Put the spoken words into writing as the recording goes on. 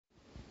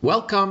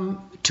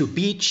Welcome to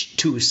Beach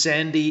Too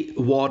Sandy,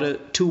 Water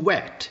Too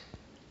Wet,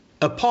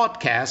 a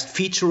podcast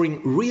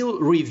featuring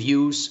real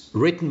reviews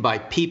written by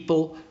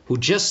people who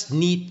just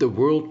need the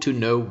world to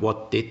know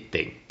what they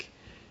think.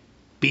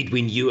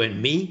 Between you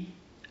and me,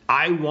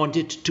 I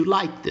wanted to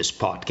like this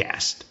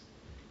podcast,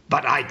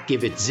 but I'd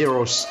give it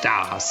 0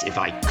 stars if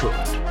I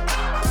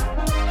could.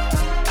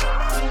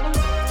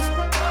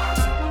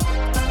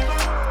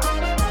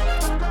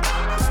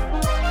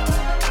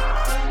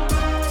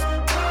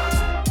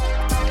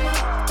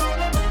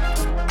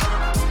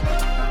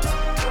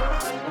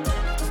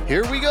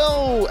 Here we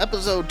go,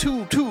 episode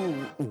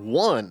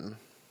 221,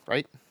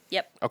 right?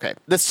 Yep. Okay,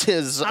 this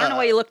is... I don't know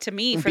why you look to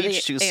me for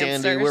Beach the Too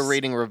answers. Sandy. We're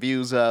reading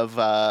reviews of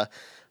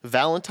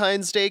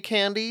Valentine's Day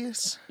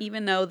candies.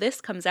 Even though this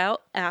comes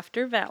out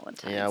after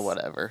Valentine's Yeah,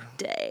 whatever.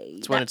 Day.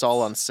 It's when it's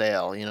all on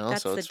sale, you know?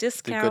 that's So the it's a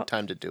discount. good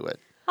time to do it.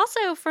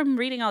 Also, from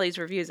reading all these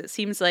reviews, it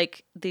seems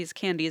like these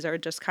candies are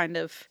just kind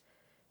of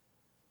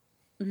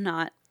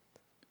not...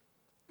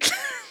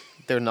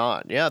 They're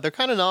not. Yeah, they're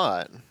kind of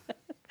not.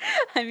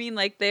 I mean,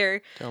 like,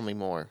 they're Tell me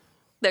more.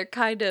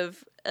 kind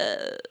of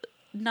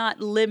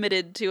not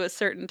limited to a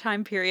certain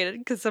time period,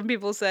 because some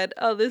people said,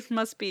 oh, this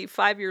must be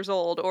 5 years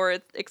old, or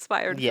it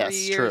expired 3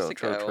 years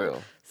ago. True.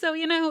 So,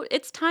 you know,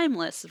 it's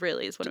timeless,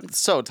 really, is what I'm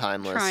So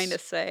timeless. trying to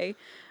say.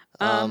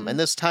 And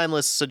this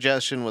timeless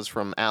suggestion was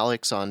from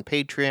Alex on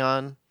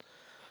Patreon.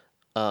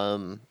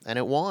 And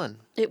it won.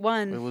 It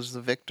won. It was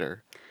the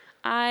victor.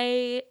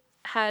 I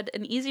had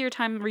an easier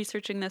time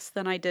researching this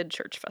than I did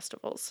church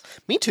festivals.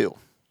 Me too.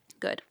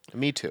 Good.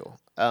 Me too.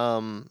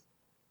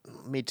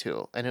 Me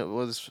too. And it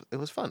was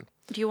fun.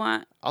 Do you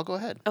want... I'll go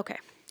ahead. Okay.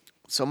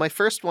 So my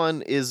first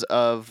one is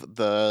of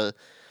the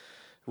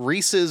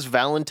Reese's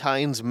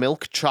Valentine's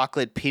Milk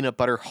Chocolate Peanut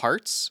Butter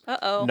Hearts.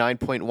 Uh-oh.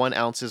 9.1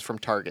 ounces from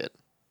Target.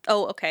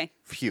 Oh, okay.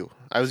 Phew.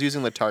 I was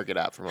using the Target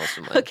app for most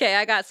of mine. Okay,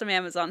 I got some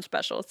Amazon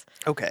specials.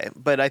 Okay.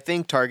 But I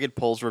think Target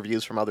pulls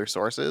reviews from other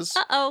sources.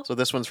 Uh-oh. So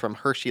this one's from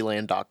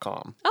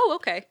Hersheyland.com. Oh,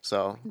 okay.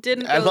 So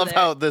Didn't I go love there.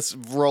 how this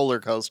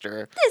roller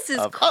coaster. This is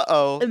of,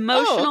 uh-oh.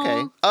 emotional. Oh,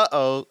 okay.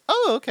 Uh-oh.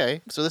 Oh,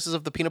 okay. So this is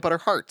of the peanut butter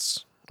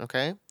hearts.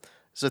 Okay.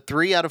 It's a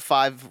 3 out of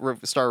 5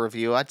 star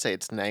review. I'd say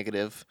it's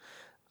negative.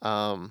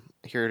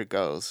 Here it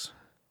goes.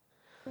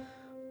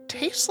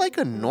 Tastes like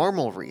a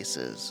normal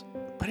Reese's,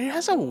 but it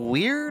has a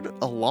weird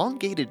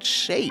elongated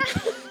shape.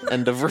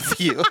 End of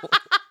review.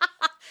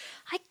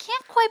 I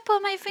can't quite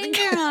put my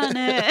finger on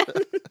it.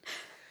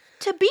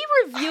 To be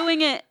reviewing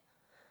it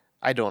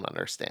I don't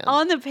understand.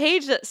 on the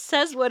page that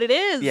says what it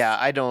is. Yeah,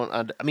 I don't.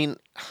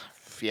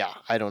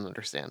 I don't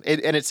understand.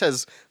 And it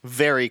says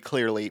very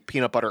clearly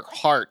peanut butter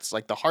hearts.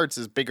 Like the hearts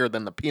is bigger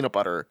than the peanut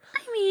butter.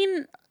 I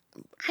mean,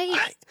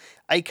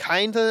 I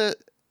kind of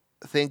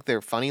think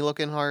they're funny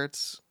looking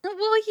hearts,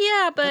 well,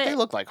 yeah, but they but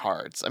look like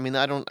hearts. I mean,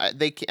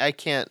 I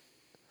can't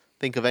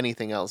think of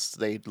anything else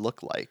they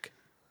look like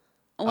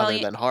other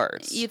than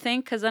hearts. You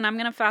think? Because then I'm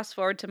going to fast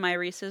forward to my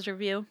Reese's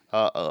review.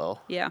 Uh-oh.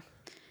 Yeah.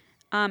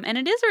 And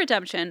it is a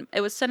redemption.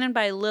 It was sent in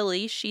by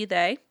Lily, she,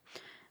 they.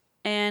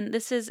 And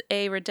this is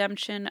a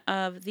redemption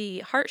of the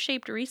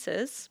heart-shaped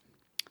Reese's.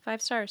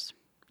 5 stars.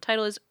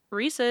 Title is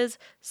Reese's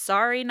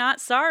Sorry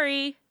Not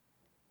Sorry.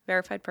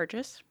 Verified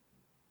purchase.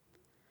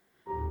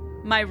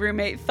 My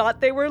roommate thought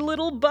they were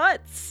little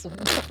butts.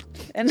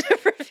 End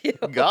of review.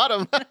 Got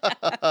him.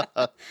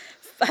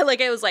 Like,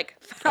 it was like,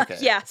 Okay.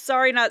 yeah,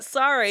 sorry not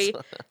sorry.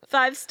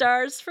 5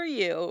 stars for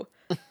you.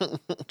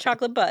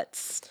 Chocolate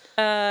butts.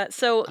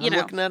 So, you I'm know.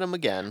 looking at them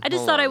again. I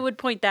just Hold thought I on. would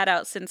point that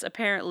out, since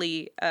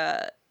apparently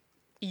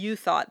you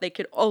thought they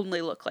could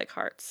only look like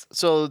hearts.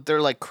 So they're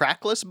like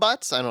crackless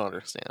butts? I don't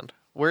understand.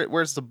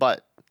 Where's the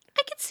butt?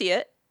 I could see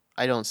it.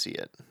 I don't see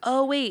it.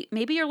 Oh, wait.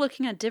 Maybe you're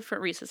looking at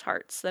different Reese's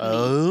Hearts than me.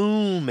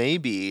 Oh,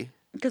 maybe.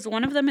 Because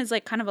one of them is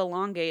like kind of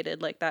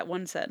elongated, like that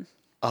one said.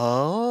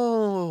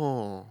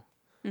 Oh.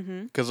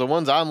 Mm-hmm. Because the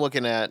ones I'm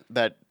looking at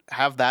that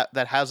have that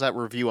has that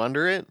review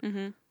under it,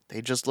 Mm-hmm.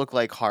 they just look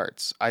like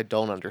hearts. I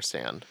don't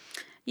understand.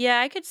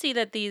 Yeah, I could see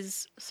that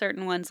these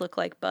certain ones look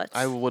like butts.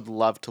 I would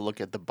love to look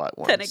at the butt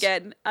ones. Then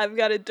again, I've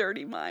got a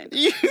dirty mind.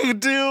 You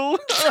do?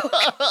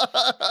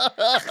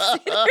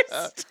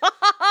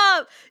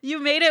 Stop! You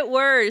made it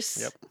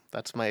worse. Yep.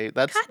 That's God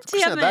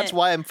Christina, damn that's it.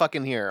 why I'm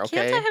fucking here,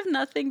 okay? Can't I have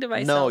nothing to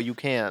myself? No, you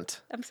can't.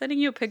 I'm sending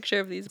you a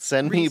picture of these.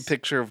 Send me a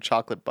picture of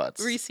chocolate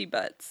butts. Reese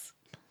butts.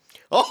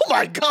 Oh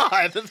my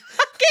god!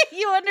 Okay,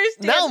 you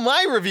understand. Now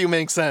my review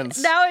makes sense.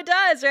 Now it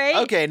does, right?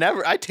 Okay,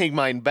 I take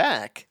mine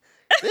back.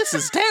 This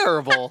is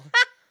terrible.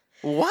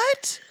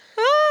 What?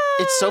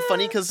 It's so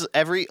funny because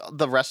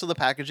the rest of the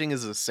packaging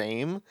is the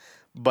same,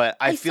 but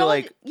I feel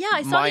like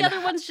I saw mine the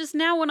other ones just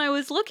now when I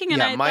was looking, and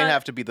yeah, I mine thought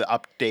have to be the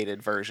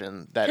updated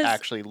version that 'Cause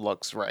actually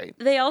looks right.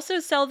 they also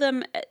sell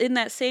them in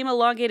that same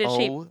elongated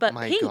shape, Oh but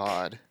my pink.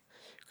 god,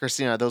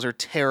 Christina, those are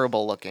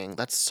terrible looking.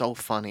 That's so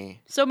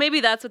funny. So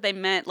maybe that's what they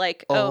meant.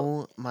 Like,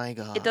 Oh my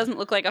god, it doesn't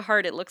look like a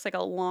heart; it looks like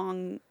a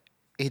long,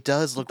 It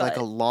does look like a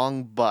butt.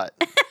 long butt.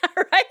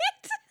 right?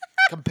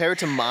 Compared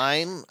to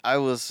mine, I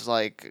was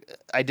like,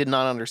 I did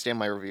not understand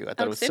my review. I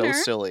thought it was so Sinner,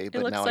 silly, it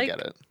but looks now like I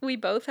get we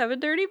both have a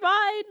dirty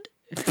mind.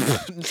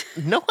 it.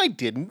 No, I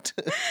didn't.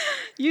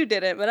 You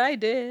didn't, but I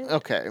did.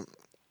 Okay.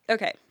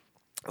 Okay.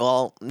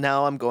 Well,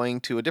 now I'm going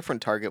to a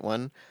different Target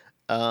one.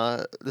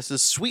 This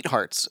is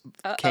Sweethearts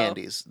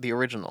candies, the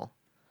original.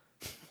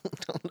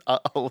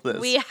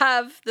 We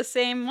have the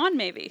same one,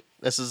 maybe.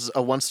 This is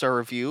a 1-star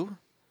review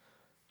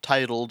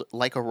titled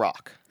 "Like a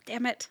Rock."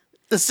 Damn it.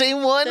 The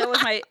same one. That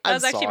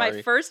was actually my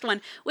sorry. first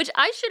one, which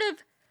I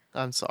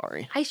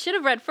sorry. should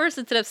have read first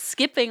instead of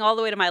skipping all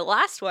the way to my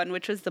last one,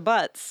 which was the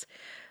butts.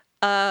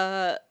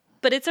 But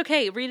it's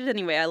okay. Read it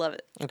anyway. I love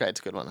it. Okay,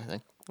 it's a good one, I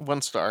think.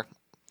 1 star.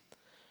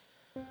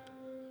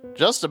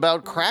 Just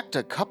about cracked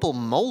a couple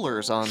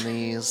molars on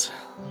these.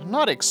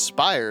 Not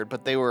expired,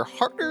 but they were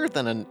harder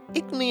than an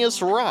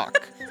igneous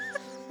rock.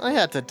 I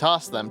had to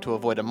toss them to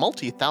avoid a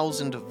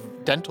multi-thousand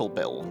dental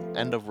bill.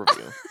 End of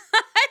review.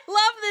 I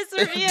love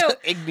this review.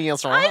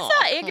 Igneous rock. I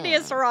saw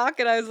igneous rock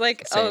and I was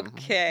like, Same.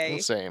 okay.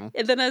 Same.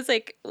 And then I was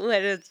like, well,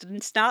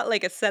 it's not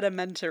like a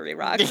sedimentary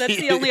rock. That's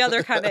the only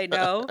other kind I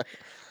know.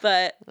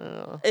 But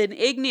an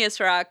igneous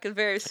rock,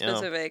 very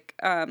specific.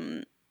 I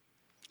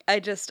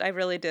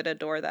really did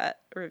adore that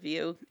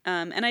review.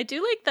 And I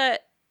do like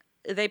that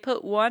they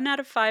put 1 out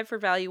of 5 for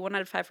value, 1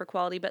 out of 5 for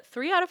quality, but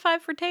 3 out of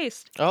 5 for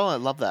taste. Oh, I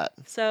love that.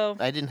 So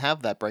I didn't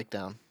have that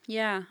breakdown.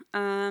 yeah,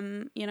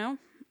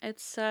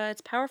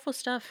 it's powerful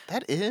stuff.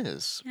 That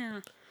is.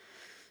 Yeah,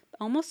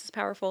 almost as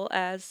powerful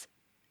as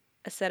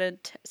a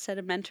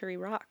sedimentary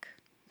rock.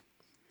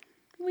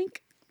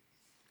 Wink.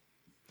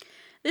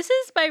 This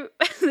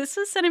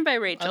is sent in by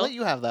Rachel. I let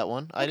you have that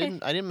one. Okay.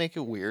 I didn't make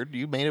it weird.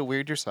 You made it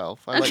weird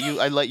yourself. I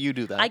let you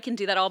do that. I can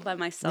do that all by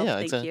myself. Yeah,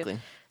 Thank exactly. you.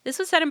 This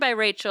was sent in by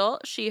Rachel,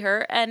 she,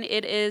 her, and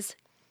it is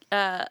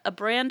a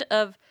brand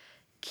of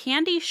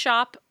candy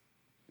shop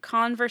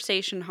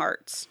conversation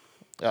hearts.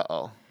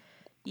 Uh-oh.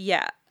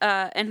 Yeah.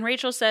 And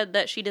Rachel said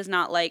that she does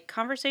not like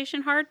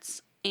conversation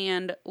hearts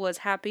and was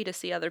happy to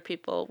see other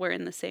people were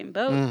in the same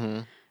boat. Mm-hmm.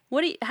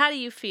 How do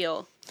you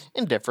feel?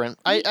 Indifferent.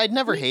 I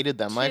never hated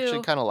them. I actually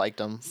too. kind of liked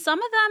them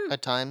Some of them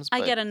at times. I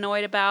but get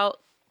annoyed about,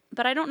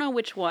 but I don't know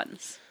which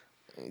ones.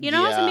 You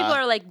know how some people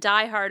are like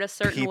diehard a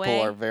certain way?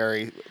 People are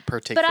very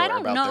particular But I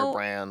don't about know. their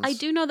brands. I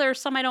do know there are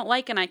some I don't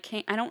like, and I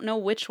don't know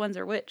which ones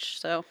are which.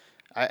 So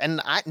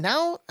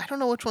now I don't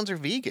know which ones are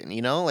vegan.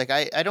 You know, like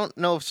I don't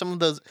know if some of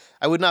those.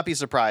 I would not be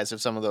surprised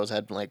if some of those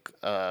had like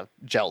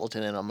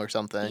gelatin in them or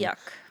something.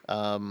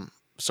 yuck.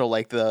 So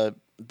like the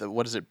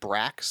what is it?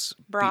 Brax.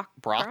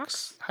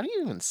 Brox? How do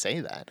you even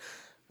say that?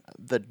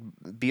 The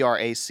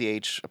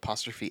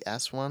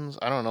BRACH''S ones.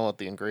 I don't know what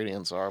the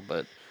ingredients are,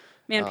 but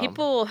Man,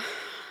 people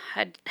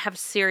have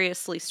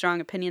seriously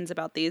strong opinions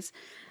about these.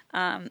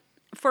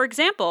 For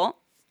example,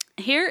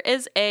 here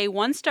is a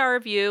 1-star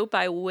review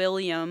by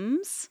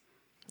Williams.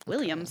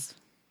 Williams.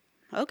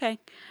 Okay.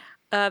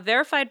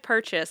 Verified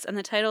purchase, and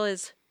the title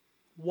is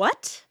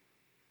What?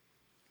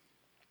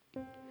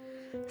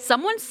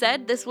 Someone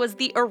said this was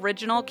the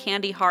original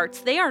Candy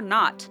Hearts. They are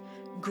not.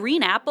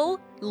 Green apple?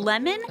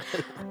 Lemon?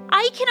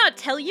 I cannot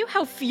tell you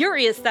how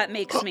furious that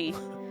makes me.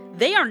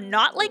 They are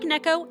not like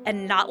Necco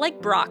and not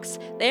like Brock's.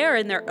 They are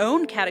in their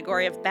own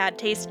category of bad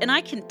taste, and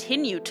I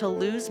continue to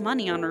lose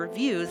money on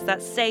reviews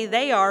that say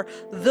they are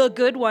the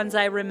good ones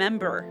I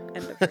remember.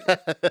 End of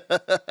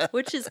review.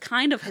 Which is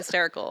kind of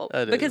hysterical.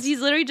 That because is.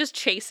 he's literally just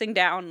chasing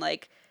down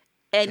like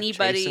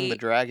anybody. Chasing the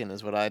dragon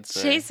is what I'd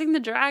say. Chasing the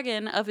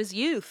dragon of his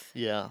youth.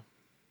 Yeah.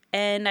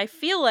 And I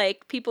feel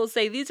like people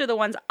say these are the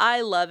ones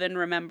I love and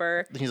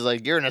remember. He's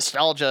like, your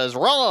nostalgia is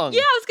wrong. Yeah,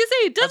 I was gonna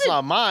say it That's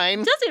not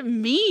mine.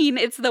 doesn't mean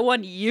it's the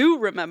one you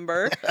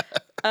remember.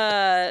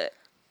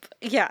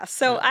 Yeah,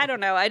 so I don't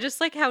know. I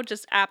just like how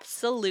just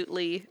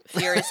absolutely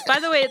furious. By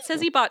the way, it says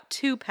he bought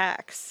 2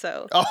 packs,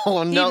 so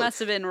Oh he no. must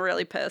have been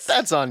really pissed.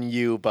 That's on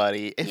you,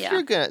 buddy. If Yeah.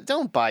 you're gonna,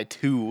 don't buy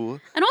 2.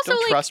 And also,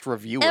 don't like, trust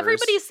reviewers.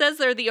 Everybody says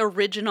they're the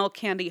original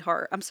Candy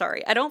Heart. I'm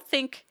sorry. I don't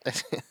think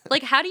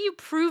like how do you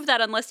prove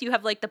that unless you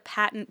have like the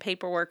patent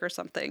paperwork or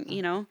something,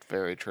 you know?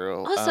 Very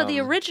true. Also,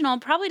 the original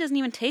probably doesn't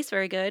even taste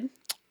very good.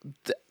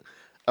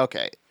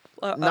 Okay.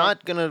 Uh-oh.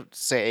 Not gonna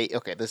say.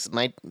 Okay, this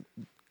might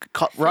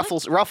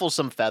ruffle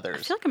some I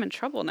feathers. feel like I'm in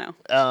trouble now.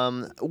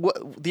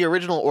 The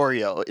original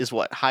Oreo is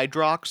what,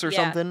 Hydrox or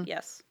something.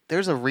 Yes.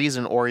 There's a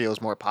reason Oreo is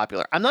more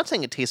popular. I'm not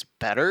saying it tastes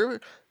better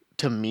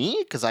to me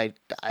because I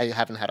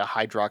haven't had a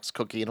Hydrox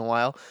cookie in a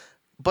while,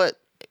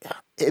 but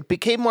it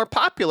became more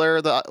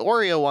popular, the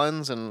Oreo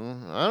ones,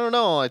 and I don't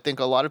know. I think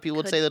a lot of people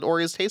would say that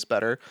Oreos taste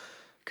better,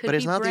 Could but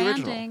it's be not the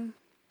original. branding.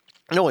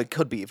 No, it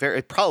could be.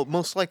 It probably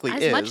most likely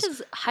As is. much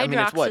as Hydrox I mean,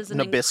 it's what, is an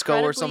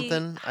Nabisco or incredibly-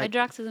 something?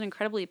 Hydrox is an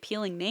incredibly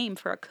appealing name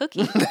for a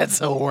cookie. That's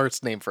the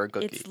worst name for a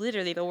cookie. It's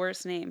literally the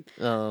worst name.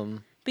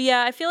 Um, But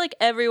yeah, I feel like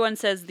everyone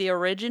says the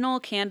original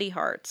Candy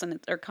Hearts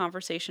or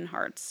Conversation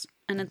Hearts,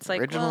 and it's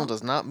like original well,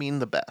 does not mean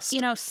the best.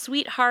 you know,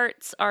 Sweet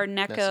Hearts are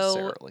Necco.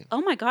 Necessarily.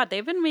 Oh my God,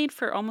 they've been made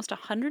for almost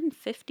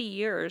 150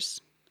 years.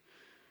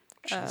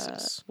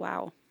 Jesus.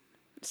 Wow.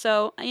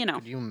 So you know,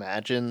 Could you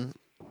imagine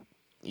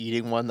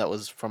eating one that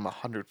was from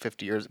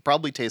 150 years. It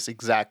probably tastes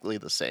exactly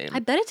the same. I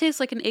bet it tastes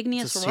like an It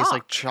igneous just rock. tastes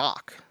like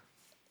chalk.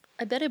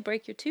 I bet it'd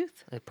break your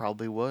tooth. It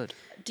probably would.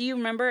 Do you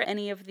remember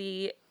any of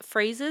the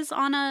phrases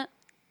on a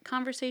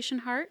conversation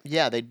heart?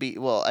 Yeah, they'd be.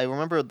 Well, I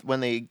remember when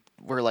they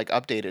were like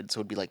updated,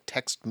 so it'd be like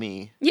text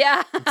me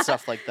Yeah. and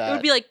stuff like that. It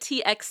would be like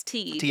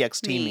TXT.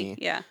 TXT me.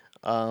 Yeah.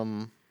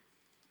 Um,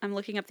 I'm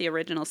looking up the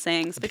original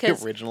sayings because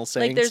the original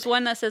sayings. like there's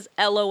one that says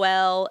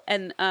LOL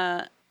and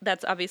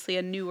that's obviously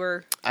a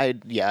newer.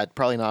 It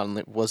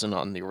probably wasn't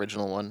on the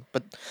original one,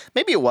 but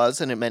maybe it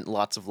was, and it meant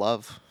lots of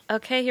love.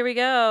 Okay, here we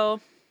go.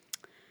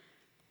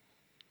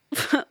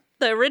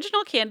 The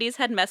original candies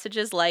had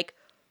messages like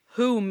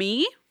 "Who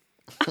me?"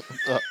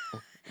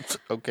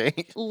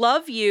 Okay.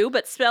 "Love you,"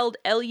 but spelled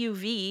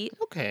LUV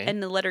Okay.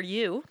 and the letter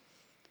U.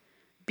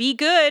 "Be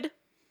good,"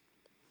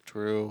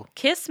 True.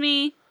 "Kiss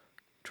me,"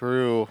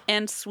 True.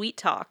 and "Sweet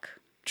talk."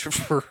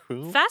 True.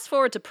 Fast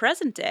forward to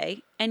present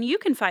day, and you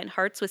can find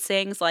hearts with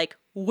sayings like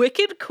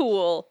 "Wicked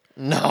cool,"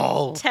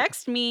 No.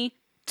 "Text me,"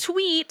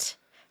 "Tweet,"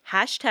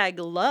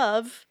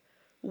 #love,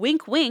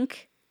 "Wink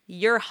wink,"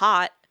 "You're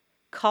hot,"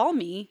 "Call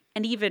me,"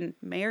 and even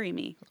 "Marry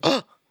me."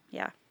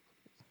 Yeah.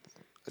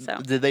 So.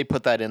 Did they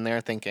put that in there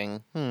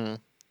thinking,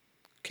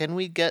 can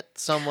we get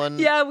someone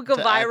Yeah, we go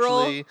to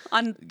viral actually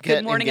on get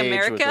Good Morning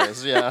engaged with America.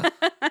 this? Yeah.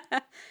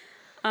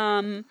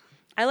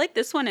 I like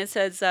this one. It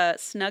says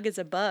 "Snug as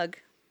a bug."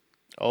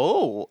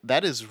 Oh,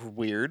 that is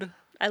weird.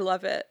 I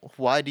love it.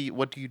 What do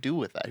you do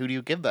with that? Who do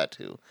you give that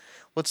to?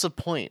 What's the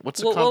point? What's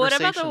the Well, what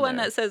conversation about the one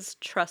there? that says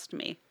 "Trust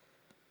me"?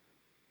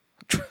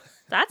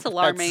 That's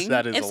alarming.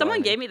 that is If someone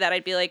alarming. gave me that,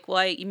 I'd be like, "Well,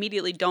 I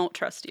immediately don't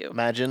trust you."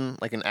 Imagine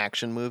like an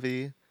action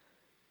movie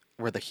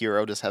where the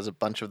hero just has a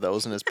bunch of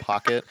those in his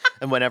pocket,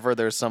 and whenever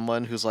there's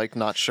someone who's like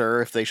not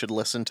sure if they should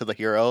listen to the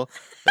hero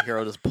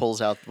just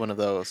pulls out one of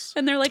those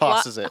And they're like,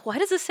 tosses it. "Why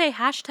does it say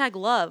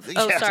 #love?"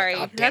 Oh, Yeah, sorry,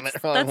 oh, damn that's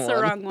it, wrong that's the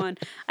one. wrong one.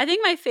 I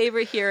think my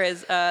favorite here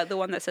is the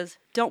one that says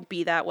 "Don't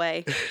be that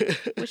way,"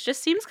 which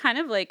just seems kind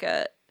of like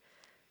a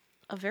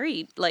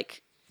very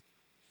like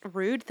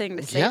rude thing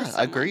to say. Yeah, to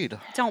someone. agreed.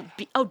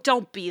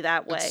 Don't be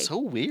that way. It's so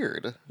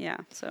weird. Yeah.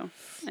 So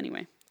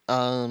anyway,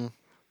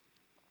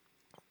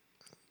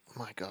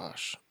 My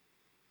gosh,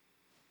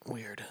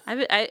 weird.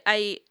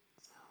 I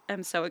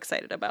am so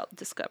excited about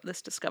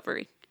this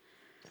discovery.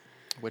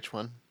 Which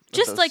one? Of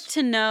Just those? like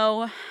to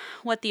know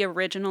what the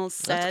originals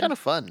That's said. kind of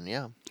fun.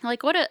 Yeah.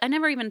 Like I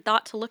never even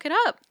thought to look it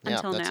up Yeah,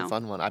 until that's now. a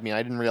fun one. I mean,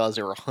 I didn't realize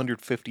they were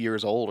 150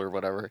 years old or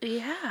whatever.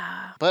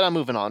 Yeah. But I'm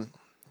moving on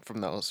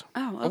from those.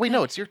 Oh, Oh wait, okay.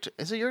 no, it's your.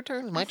 Is it your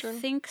turn? My I turn?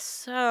 think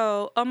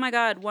so. Oh my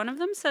god, one of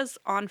them says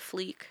 "on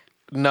fleek,"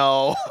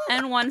 No.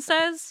 and one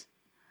says,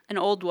 an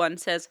old one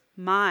says,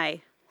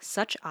 "My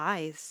such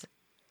eyes."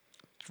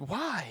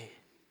 Why?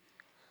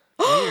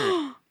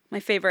 Weird. My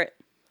favorite,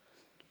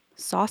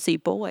 "saucy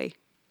boy."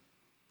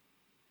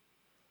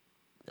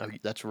 Oh,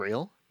 that's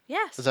real?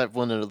 Yes. Is that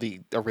one of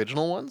the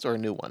original ones or a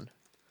new one?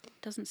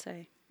 Doesn't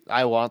say.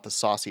 I want the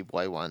saucy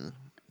boy one.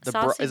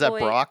 Saucy Is that boy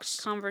Brock's?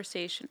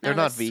 Conversation. They're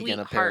No, not that's vegan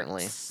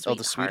apparently. Sweethearts. Oh,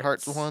 the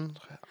sweetheart one?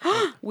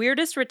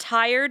 Weirdest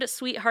retired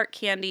sweetheart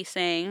candy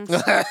sayings.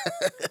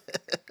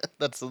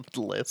 That's a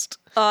list.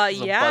 It's a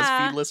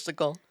Yeah. BuzzFeed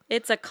listicle.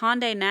 It's a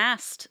Condé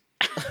Nast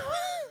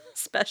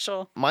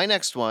special. My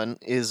next one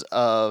is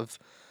of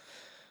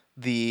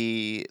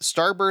the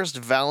Starburst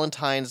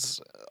Valentine's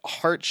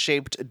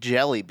heart-shaped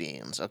jelly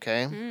beans,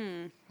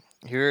 okay?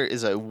 Here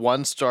is a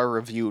 1-star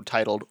review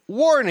titled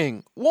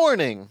 "Warning!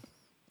 Warning!"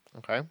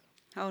 Okay?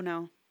 Oh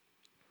no.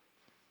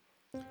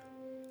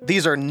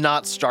 These are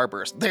not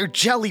Starburst. They're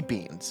jelly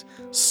beans.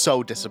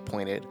 So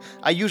disappointed.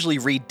 I usually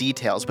read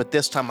details, but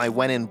this time I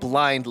went in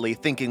blindly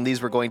thinking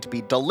these were going to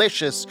be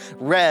delicious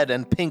red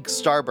and pink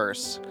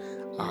Starbursts.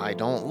 I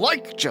don't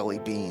like jelly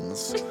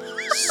beans.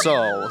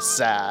 So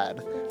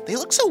sad. They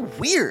look so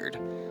weird.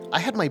 I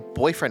had my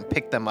boyfriend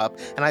pick them up,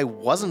 and I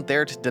wasn't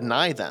there to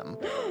deny them.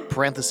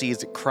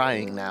 Parentheses,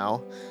 crying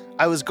now.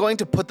 I was going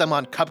to put them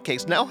on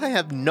cupcakes. Now I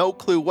have no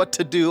clue what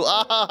to do.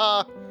 Ah ha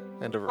ha.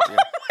 End of review.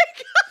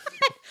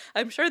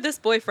 I'm sure this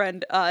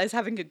boyfriend is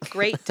having a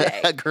great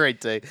day. A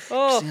great day.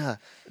 Oh. Yeah,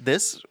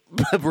 this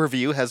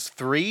review has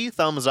 3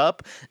 thumbs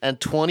up and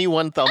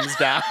 21 thumbs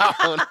down.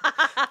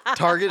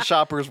 Target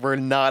shoppers were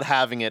not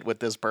having it with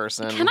this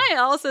person. Can I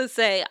also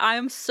say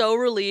I'm so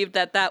relieved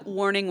that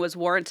warning was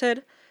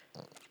warranted?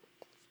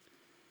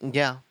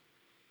 Yeah,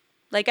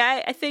 Like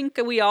I think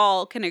we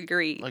all can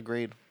agree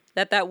agreed.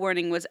 that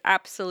warning was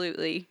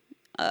absolutely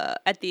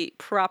at the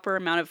proper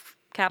amount of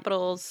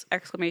capitals,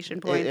 exclamation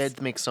points.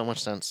 It makes so much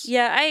sense.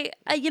 Yeah,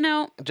 I you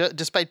know,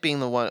 Despite being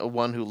the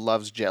one who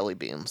loves jelly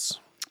beans.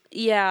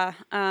 yeah.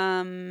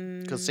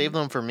 Because save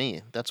them for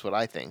me. That's what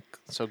I think.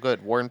 So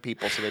good. Warn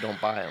people so they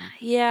don't buy them.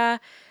 Yeah,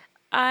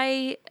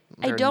 I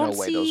There's don't no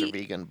way see. those are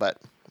vegan, but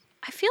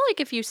I feel like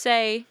if you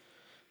say,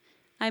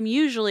 I'm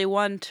usually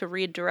one to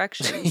read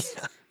directions.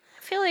 I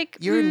feel like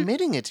you're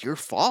admitting it's your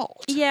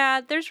fault.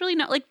 yeah, there's really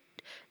not like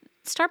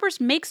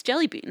Starburst makes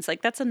jelly beans.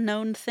 Like that's a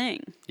known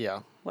thing. Yeah.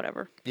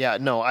 whatever. Yeah,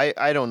 no,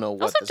 I don't know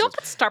what Also, this don't is.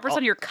 put Starburst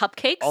on your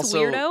cupcakes, Also,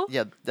 weirdo.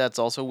 yeah, that's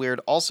also weird.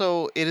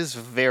 Also, it is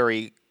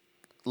very,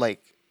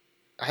 like,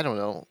 I don't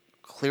know,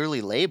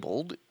 clearly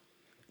labeled.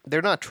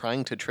 They're not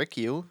trying to trick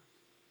you.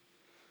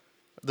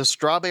 The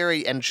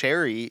strawberry and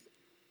cherry,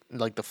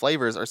 like the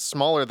flavors, are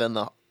smaller than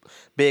the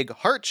big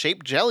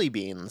heart-shaped jelly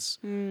beans.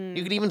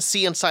 You can even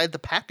see inside the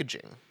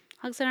packaging.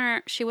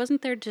 Alexander, she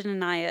wasn't there to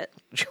deny it.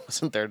 She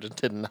wasn't there to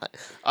deny.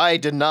 I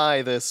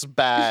deny this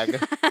bag.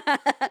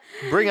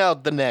 Bring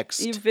out the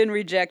next. You've been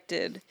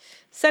rejected.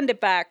 Send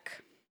it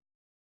back.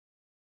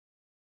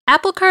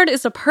 Apple Card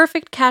is a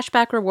perfect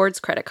cashback rewards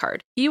credit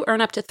card. You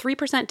earn up to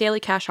 3% daily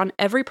cash on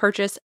every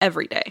purchase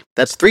every day.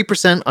 That's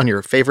 3% on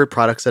your favorite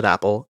products at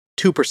Apple,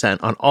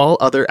 2% on all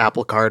other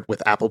Apple Card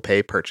with Apple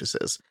Pay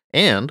purchases,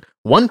 and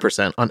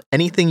 1% on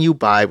anything you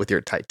buy with your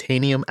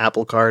titanium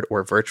Apple Card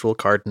or virtual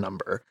card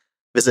number.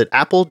 Visit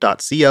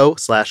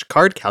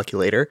apple.co/card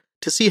calculator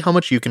to see how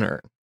much you can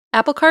earn.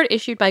 Apple Card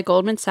issued by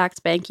Goldman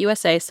Sachs Bank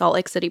USA, Salt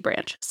Lake City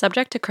branch.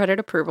 Subject to credit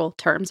approval.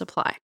 Terms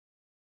apply.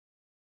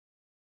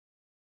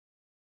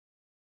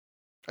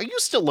 Are you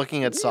still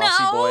looking at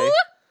Saucy Boy?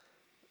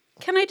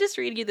 Can I just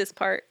read you this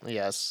part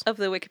Yes. of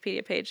the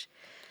Wikipedia page?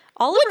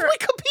 What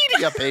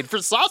Wikipedia page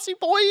for Saucy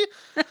Boy?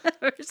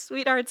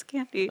 Sweetheart's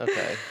Candy.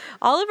 Okay.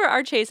 Oliver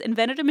R. Chase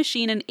invented a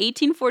machine in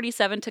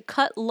 1847 to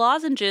cut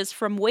lozenges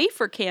from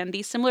wafer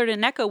candy similar to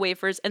Necco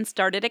wafers and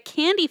started a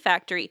candy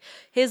factory.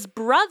 His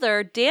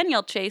brother,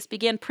 Daniel Chase,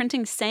 began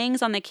printing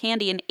sayings on the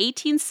candy in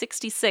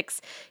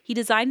 1866. He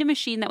designed a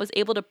machine that was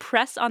able to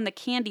press on the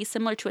candy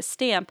similar to a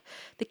stamp.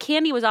 The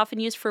candy was often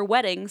used for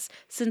weddings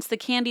since the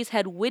candies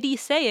had witty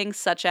sayings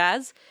such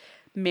as,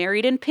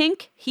 "Married in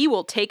pink, he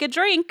will take a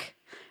drink.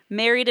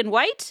 Married in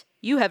white,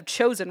 you have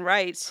chosen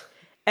right.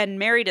 And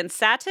married in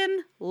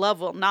satin, love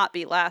will not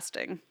be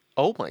lasting."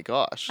 Oh my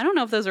gosh. I don't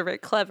know if those are very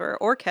clever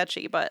or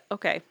catchy, but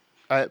okay.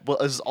 Well,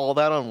 is all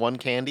that on one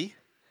candy?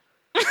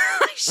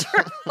 I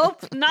sure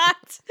hope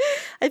not.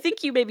 I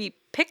think you maybe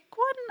pick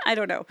one. I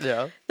don't know.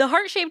 Yeah. The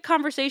heart-shaped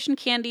conversation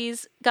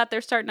candies got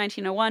their start in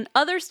 1901.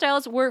 Other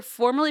styles were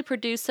formally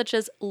produced, such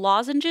as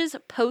lozenges,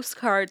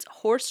 postcards,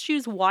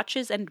 horseshoes,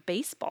 watches, and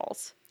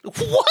baseballs.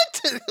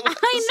 What?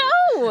 I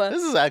know.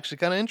 This is actually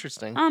kind of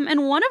interesting.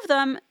 And one of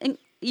them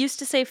used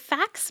to say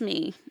 "fax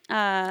me."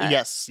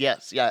 Yes.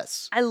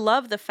 I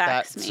love the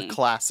fax That's me. a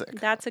classic.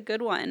 That's a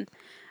good one.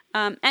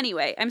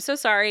 Anyway, I'm so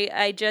sorry.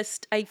 I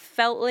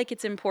felt like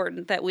it's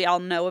important that we all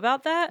know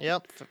about that.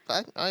 Yep,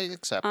 I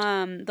accept.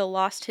 The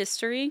lost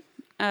history.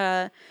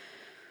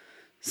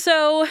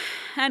 So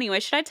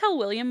anyway, should I tell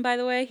William, by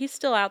the way? He's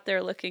still out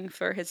there looking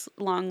for his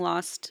long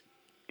lost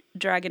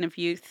dragon of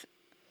youth.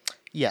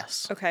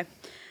 Yes. Okay.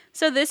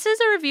 So this is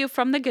a review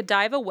from the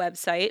Godiva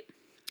website.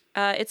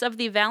 It's of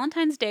the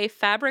Valentine's Day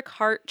Fabric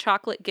Heart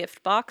Chocolate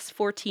Gift Box,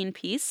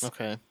 14-piece.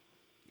 Okay.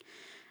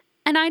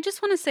 And I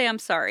just want to say I'm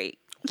sorry.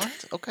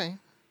 What? Okay.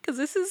 Because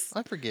this is...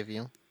 I forgive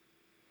you.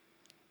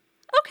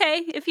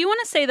 Okay, if you want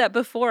to say that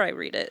before I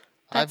read it.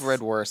 I've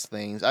read worse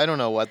things. I don't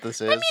know what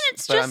this is,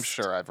 it's I'm just-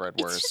 sure I've read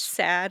worse. It's just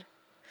sad.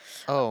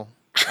 Oh,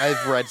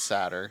 I've read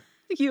sadder.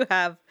 You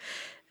have.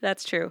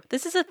 That's true.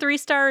 This is a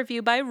 3-star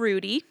review by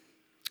Rudy,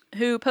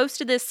 who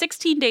posted this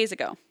 16 days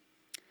ago.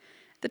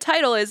 The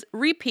title is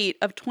Repeat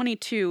of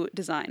 22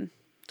 Design,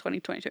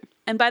 2022.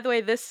 And by the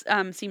way, this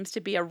seems to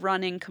be a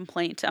running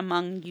complaint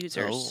among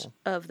users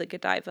of the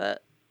Godiva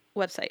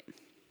website.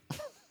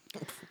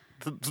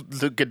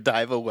 The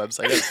Godiva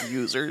website has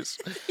users.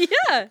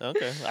 Yeah.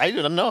 Okay. I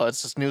don't know.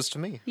 It's just news to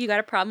me. You got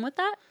a problem with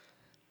that?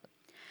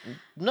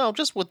 No,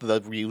 just with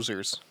the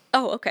users.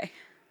 Oh, okay.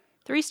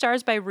 3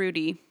 stars by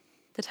Rudy.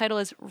 The title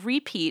is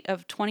Repeat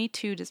of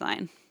 22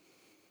 Design.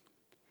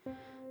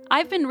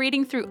 I've been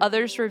reading through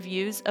others'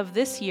 reviews of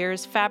this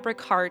year's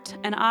Fabric Heart,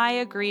 and I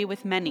agree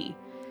with many.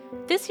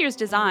 This year's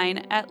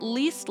design, at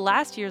least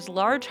last year's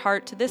large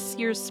heart to this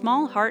year's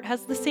small heart,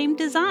 has the same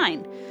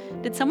design.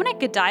 Did someone at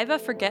Godiva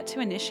forget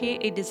to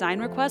initiate a design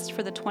request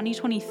for the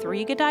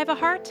 2023 Godiva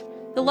heart?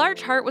 The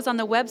large heart was on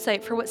the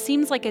website for what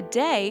seems like a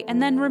day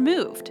and then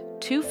removed.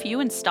 Too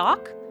few in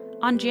stock?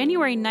 On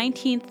January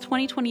 19th,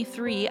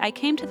 2023, I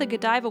came to the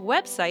Godiva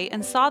website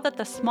and saw that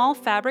the small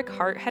fabric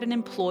heart had an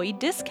employee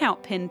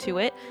discount pinned to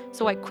it,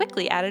 so I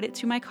quickly added it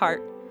to my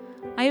cart.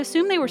 I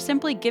assume they were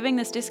simply giving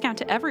this discount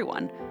to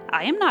everyone.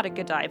 I am not a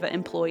Godiva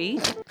employee.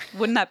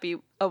 Wouldn't that be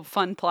a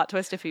fun plot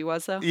twist if he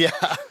was, though? Yeah.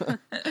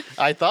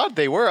 I thought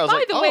they were. I was By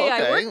like, the way,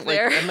 okay. I work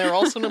there. And they're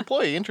also an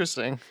employee.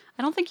 Interesting.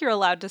 I don't think you're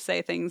allowed to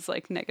say things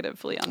like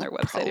negatively on their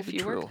website if Probably you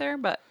true. work there,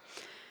 But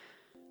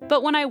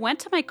when I went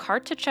to my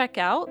cart to check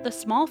out, the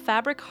small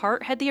fabric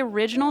heart had the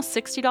original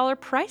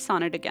 $60 price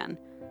on it again.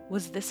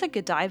 Was this a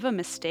Godiva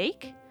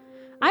mistake?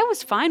 I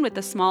was fine with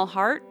the small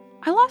heart.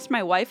 I lost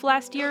my wife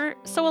last year,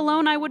 so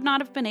alone I would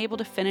not have been able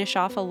to finish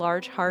off a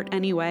large heart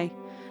anyway.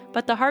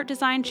 But the heart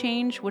design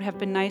change would have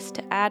been nice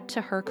to add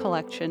to her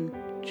collection.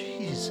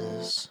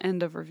 Jesus.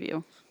 End of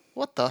review.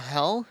 What the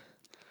hell?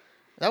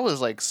 That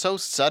was like so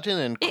sudden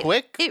and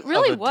quick. It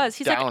really of a was.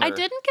 He's like, I downer.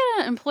 didn't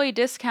get an employee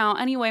discount.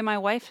 Anyway, my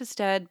wife is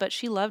dead, but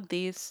she loved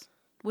these.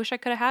 wish I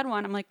could have had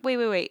one. I'm like,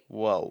 wait.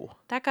 Whoa.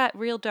 That got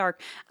real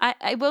dark.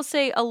 I will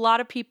say a lot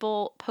of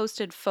people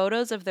posted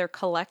photos of their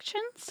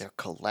collections Their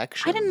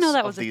collections. I didn't know that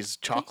of was a these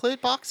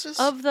chocolate boxes.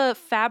 of the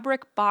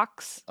fabric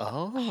box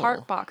Oh.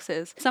 heart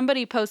boxes.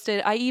 Somebody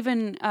posted, I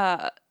even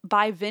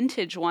buy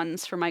vintage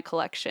ones for my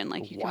collection.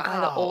 Like you can buy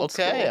the old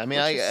Okay. school. I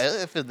mean, which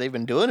is- if they've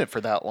been doing it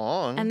for that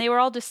long. and they were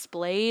all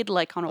displayed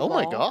like on a Oh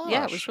wall. my Yeah,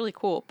 it gosh. was really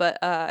cool. But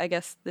I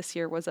guess this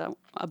year was a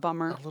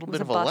bummer. A little It was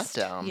bit of a bust.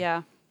 letdown.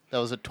 Yeah. That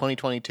was a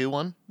 2022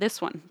 one.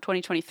 This one,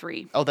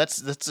 2023. Oh,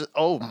 that's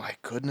oh my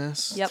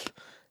goodness. Yep.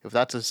 If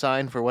that's a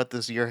sign for what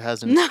this year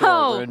has in No.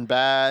 store, we're in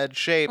bad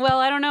shape. Well,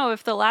 I don't know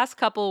if the last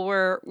couple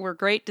were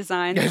great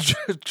designs.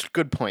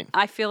 Good point.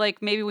 I feel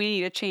like maybe we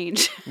need a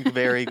change.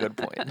 Very good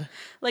point.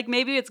 Like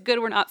maybe it's good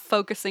we're not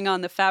focusing on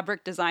the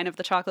fabric design of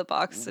the chocolate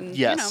box and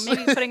Yes.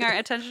 maybe putting our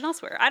attention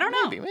elsewhere. I don't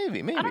know.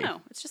 Maybe. I don't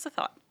know. It's just a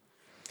thought.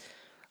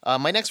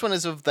 My next one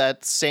is of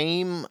that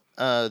same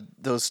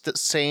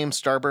same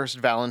Starburst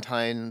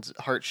Valentine's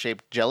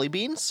heart-shaped jelly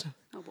beans,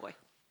 Oh boy.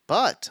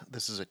 but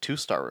this is a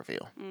 2-star review.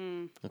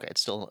 Okay,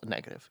 it's still a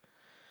negative,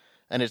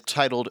 and it's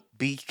titled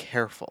 "Be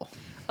Careful."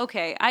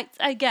 Okay.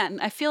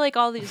 I feel like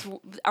all these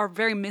are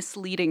very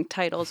misleading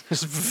titles.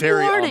 It's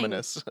very Warning.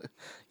 ominous.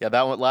 Yeah,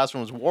 that one, last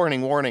one was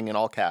 "warning, warning" in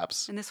all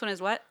caps. And this one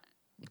is what?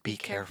 Be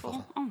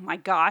careful. Oh my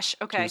gosh.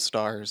 2 Okay.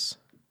 stars.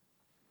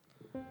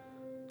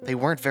 They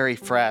weren't very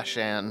fresh,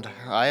 and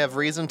I have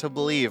reason to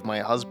believe my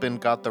husband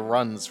got the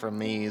runs from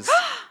these.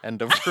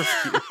 End of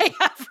review.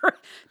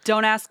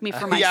 Don't ask me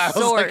for my yeah, I was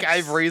source. like, I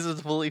have reason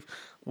to believe.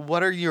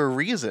 What are your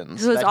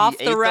reasons? It was that off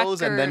he the ate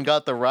those and then record.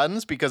 got the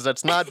runs? Because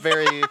that's not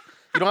very.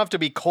 You don't have to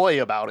be coy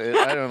about it.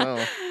 I don't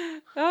know.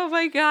 Oh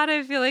my god,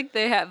 I feel like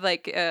they have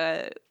like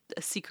a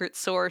secret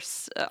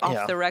source off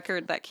Yeah. the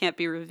record that can't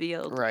be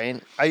revealed. Right.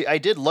 I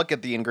did look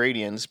at the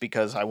ingredients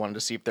because I wanted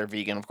to see if they're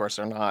vegan. Of course,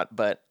 they're not.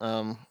 But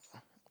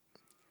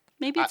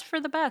Maybe it's for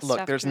the best.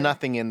 look, there's after-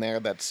 nothing in there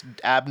that's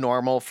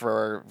abnormal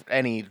for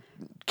any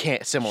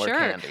similar Sure.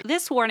 candy.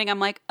 This warning, I'm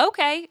like,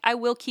 okay, I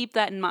will keep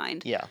that in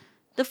mind. Yeah.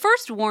 The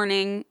first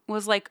warning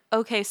was like,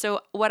 okay,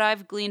 so what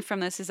I've gleaned from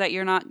this is that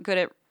you're not good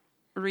at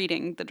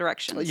reading the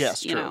directions.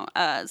 Yes, you true.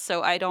 know.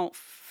 So I don't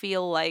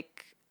feel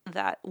like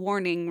that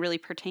warning really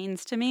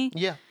pertains to me.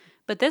 Yeah.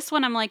 But this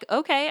one, I'm like,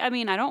 okay. I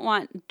mean, I don't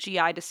want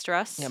GI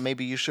distress. Yeah,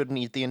 maybe you shouldn't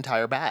eat the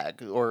entire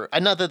bag. Or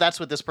not that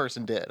that's what this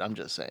person did. I'm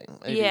just saying.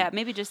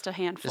 Maybe just a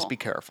handful. Just be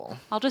careful.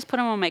 I'll just put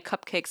them on my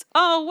cupcakes.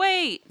 Oh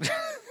wait,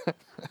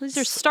 these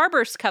are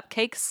Starburst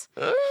cupcakes.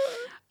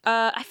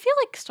 I feel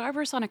like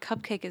Starburst on a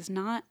cupcake is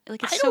not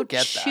like it's I so don't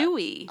get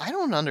chewy. that. I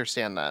don't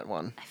understand that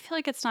one. I feel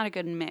like it's not a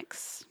good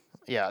mix.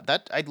 Yeah,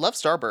 that I love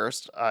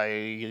Starburst.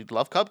 I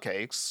love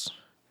cupcakes,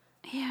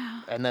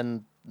 Yeah, and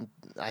then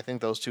I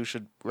think those two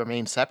should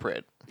remain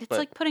separate. it's but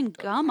like putting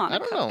gum on I a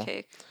don't know.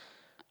 cupcake.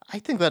 I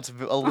think that's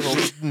a little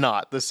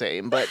not the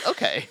same. But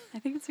okay, I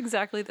think it's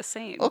exactly the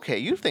same. okay,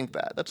 you think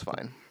that? That's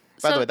fine.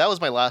 By the So- way, that was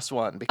my last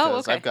one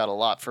because okay. I've got a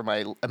lot for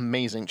my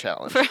amazing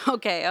challenge.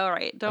 Okay, all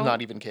right. I'm Don't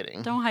not even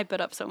kidding. don't hype it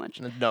up so much.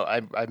 No,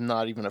 I'm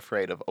not even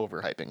afraid of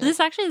overhyping it.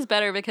 This actually is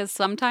better because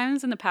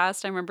sometimes in the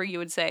past I remember you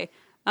would say,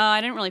 I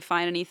didn't really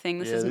find anything.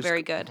 This Yeah, isn't there's-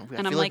 very good. I And feel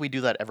I'm like like, we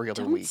do that every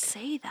other don't week.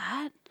 say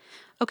that.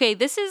 Okay,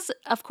 this is,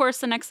 of course,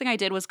 the next thing I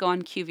did was go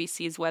on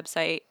QVC's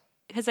website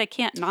because I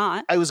can't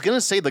not. I was gonna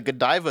say the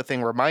Godiva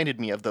thing reminded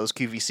me of those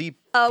QVC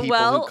people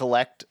well- who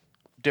collect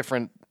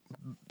different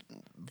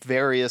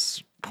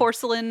various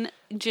Porcelain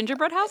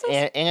gingerbread houses?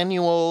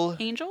 annual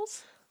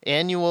Angels?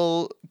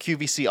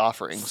 QVC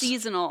offerings.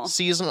 Seasonal.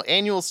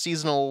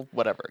 Seasonal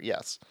whatever.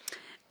 Yes.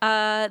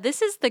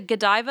 This is the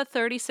Godiva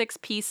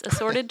 36-piece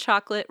assorted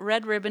chocolate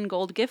red ribbon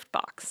gold gift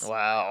box.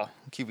 Wow.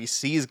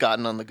 QVC's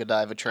gotten on the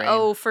Godiva train.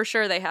 Oh, for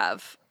sure they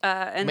have.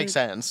 And Makes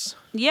sense.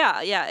 Yeah,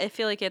 I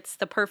feel like it's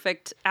the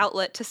perfect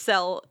outlet to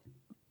sell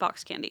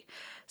box candy.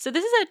 So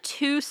this is a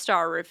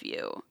 2-star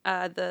review.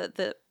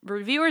 The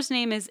reviewer's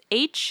name is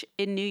H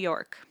in New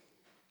York.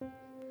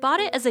 Bought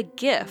it as a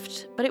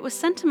gift, but it was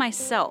sent to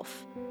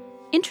myself.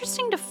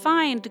 Interesting to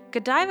find,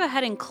 Godiva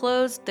had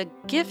enclosed the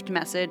gift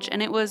message,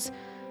 and it was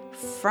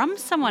from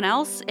someone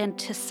else and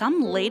to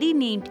some lady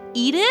named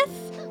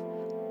Edith?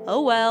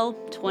 Oh well,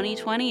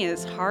 2020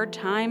 is hard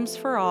times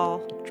for all.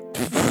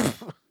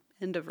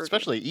 End of review.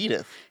 Especially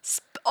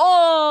Edith.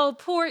 Oh,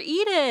 poor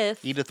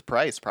Edith. Edith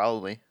Price,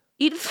 probably.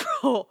 Edith.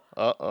 Oh,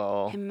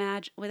 Uh-oh.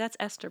 imagine. Wait, that's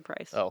Esther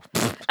Price. Oh.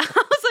 I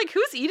was like,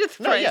 who's Edith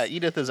No, Price? yeah,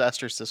 Edith is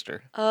Esther's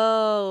sister.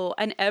 Oh,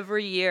 and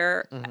every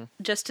year,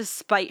 just to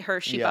spite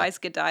her, she Yeah. buys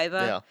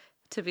Godiva Yeah.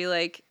 to be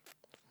like,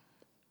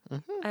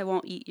 I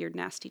won't eat your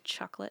nasty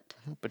chocolate.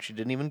 But she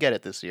didn't even get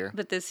it this year.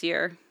 But this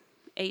year,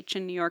 H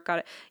in New York got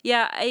it.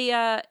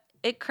 Yeah,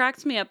 it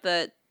cracked me up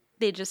that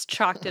they just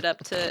chalked it up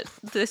to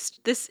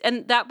this,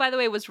 and that, by the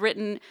way, was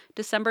written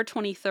December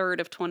 23rd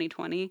of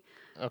 2020.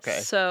 Okay.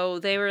 So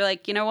they were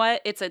like, you know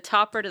what? It's a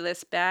topper to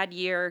this bad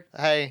year.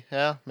 Hey,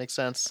 yeah, makes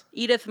sense.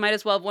 Edith might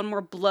as well have one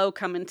more blow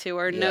coming to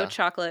her. No Yeah.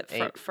 chocolate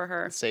Ain't- for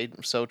her. Say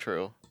so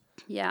true.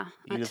 Yeah.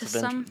 Edith To has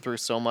been some, through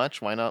so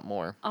much. Why not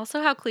more?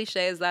 also, how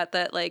cliche is that?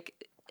 That like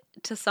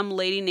to some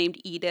lady named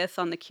Edith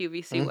on the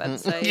QVC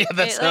website. Yeah,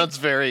 that sounds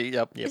very,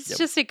 yep. It's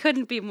just, it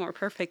couldn't be more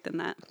perfect than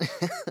that.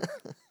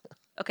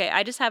 Okay,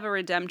 I just have a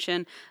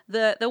redemption.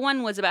 The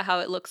one was about how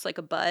it looks like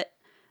a butt.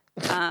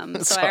 So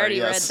I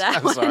already read that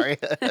I'm one. sorry.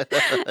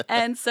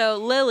 And so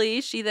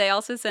Lily, they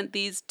also sent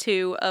these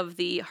 2 of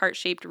the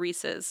heart-shaped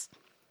Reese's.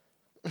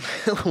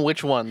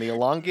 Which one? The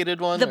elongated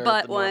one? The or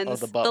butt the ones.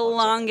 the butt the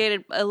ones. Okay.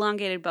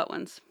 elongated butt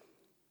ones.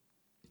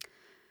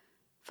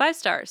 5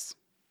 stars.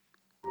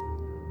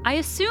 I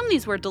assume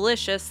these were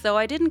delicious, though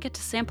I didn't get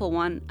to sample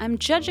one. I'm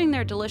judging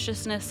their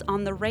deliciousness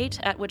on the rate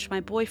at which my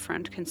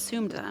boyfriend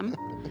consumed them.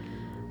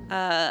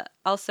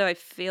 Also, I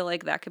feel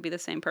like that could be the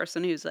same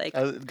person who's like,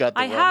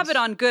 I have it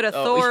on good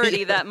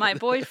authority that my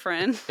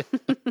boyfriend...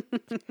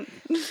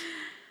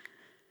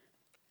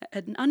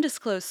 An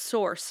undisclosed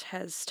source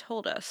has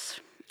told us.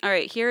 All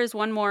right, here is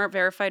one more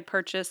verified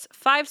purchase.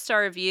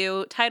 5-star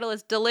review. Title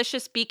is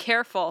Delicious, Be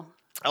Careful.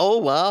 Oh,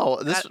 wow.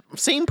 This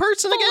same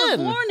person Full again.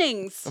 of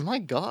warnings. Oh, my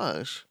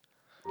gosh.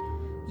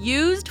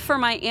 Used for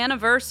my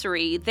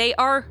anniversary. They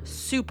are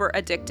super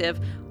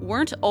addictive.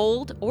 Weren't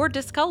old or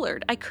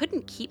discolored. I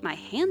couldn't keep my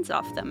hands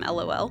off them,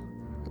 LOL.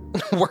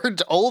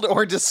 Weren't old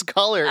or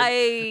discolored.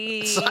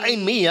 I...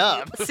 Sign me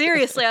up.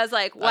 Seriously, I was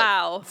like,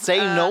 wow. Say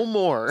no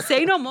more.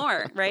 Say no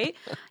more, right?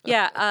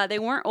 Yeah, they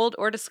weren't old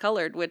or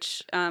discolored,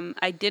 which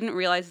I didn't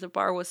realize the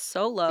bar was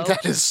so low.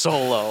 That is so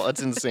low.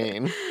 That's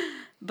insane.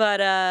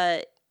 But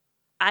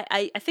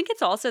I think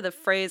it's also the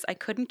phrase, I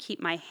couldn't keep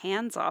my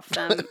hands off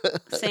them,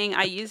 saying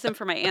I used them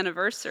for my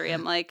anniversary.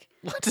 I'm like,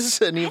 What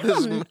does any of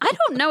this mean? I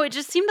don't know. It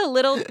just seemed a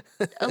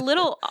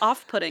little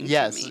off-putting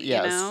to me, you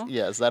know?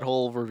 Yes. That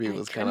whole review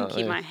was kind of...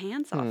 couldn't keep my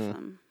hands off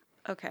them.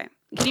 Okay.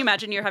 Can you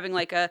imagine you're having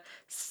like a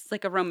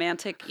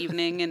romantic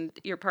evening and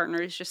your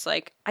partner is just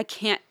like, I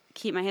can't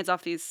keep my hands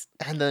off these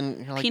And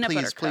then you're like, peanut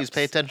butter please cups."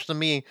 pay attention to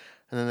me.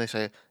 And then they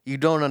say, you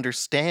don't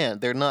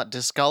understand. They're not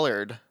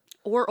discolored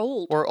Or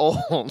old. or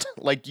old.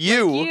 Like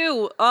you.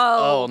 You.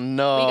 Oh,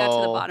 no. We got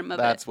to the bottom of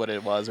it. That's what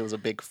it was. It was a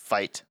big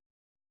fight.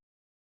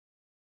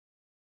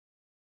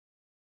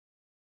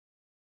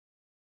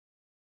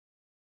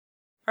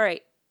 All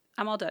right.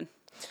 I'm all done.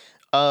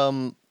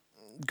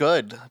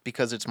 Good,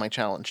 because it's my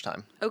challenge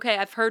time. Okay,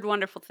 I've heard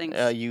wonderful things.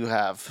 You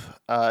have.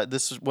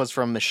 This was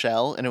from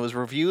Michelle, and it was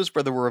reviews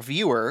where the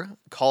reviewer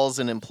calls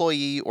an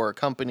employee or a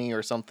company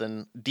or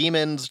something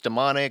demons,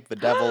 demonic, the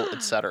devil,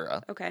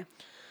 etc. Okay.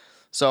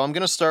 So I'm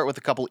going to start with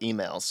a couple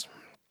emails.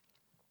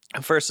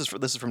 First,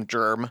 this is from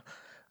Germ,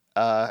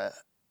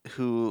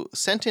 who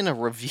sent in a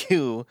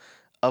review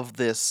of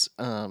this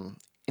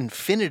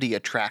infinity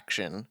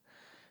attraction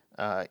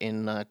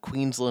in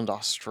Queensland,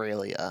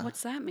 Australia.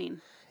 What's that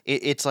mean?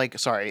 It's like,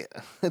 sorry,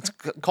 it's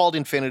called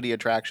Infinity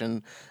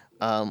Attraction.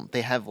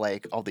 They have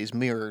like all these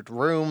mirrored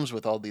rooms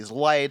with all these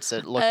lights.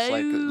 It looks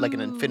like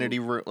an infinity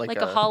room, like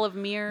a hall of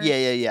mirrors.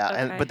 Yeah.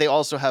 Okay. But they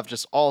also have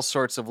just all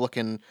sorts of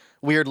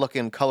weird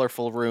looking,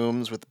 colorful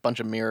rooms with a bunch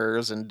of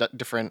mirrors and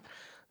different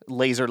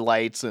laser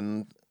lights.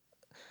 And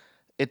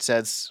it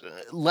says,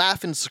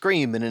 laugh and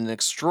scream in an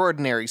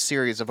extraordinary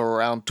series of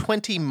around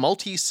 20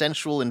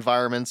 multi-sensual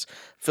environments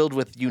filled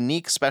with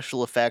unique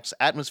special effects,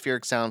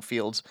 atmospheric sound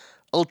fields,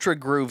 ultra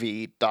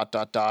groovy, ...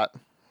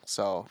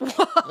 So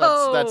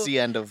that's the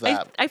end of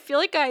that. I feel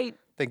like I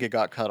think it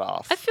got cut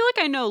off. I feel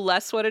like I know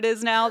less what it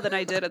is now than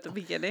I did at the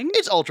beginning.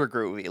 It's ultra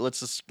groovy. Let's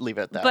just leave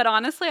it at that. But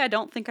honestly, I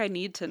don't think I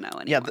need to know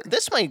anymore. Yeah,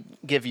 this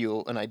might give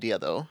you an idea,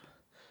 though.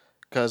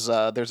 Because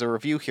there's a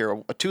review here,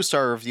 a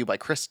 2-star review by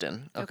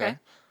Kristen. Okay.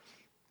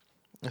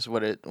 This is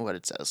what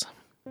it says.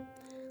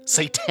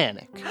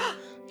 Satanic.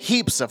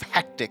 Heaps of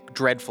hectic,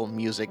 dreadful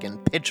music in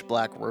pitch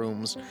black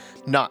rooms.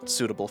 Not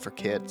suitable for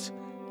kids.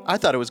 I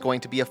thought it was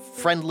going to be a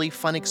friendly,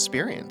 fun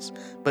experience,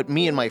 but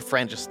me and my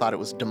friend just thought it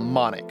was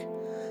demonic.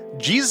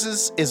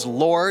 Jesus is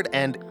Lord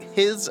and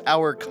His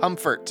our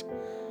comfort.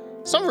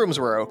 Some rooms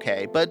were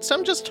okay, but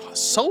some just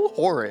so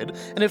horrid,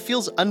 and it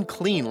feels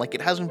unclean, like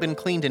it hasn't been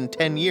cleaned in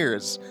 10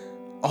 years.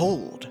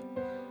 Old.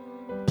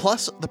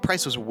 Plus, the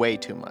price was way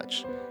too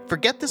much.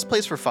 Forget this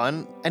place for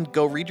fun and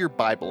go read your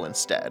Bible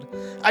instead.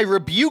 I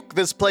rebuke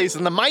this place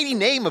in the mighty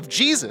name of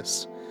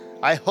Jesus.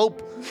 I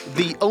hope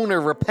the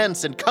owner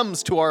repents and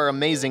comes to our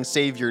amazing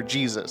Savior,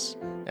 Jesus.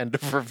 End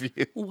of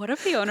review. What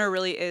if the owner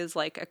really is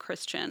like a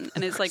Christian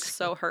and is like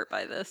so hurt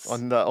by this?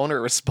 And the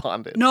owner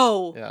responded.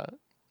 No. Yeah.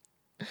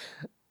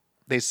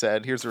 They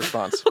said, here's the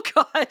response. Oh,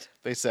 God.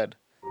 They said,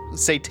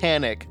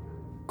 satanic,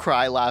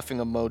 cry laughing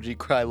emoji,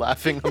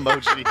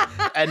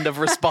 end of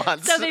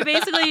response. So they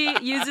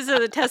basically use this as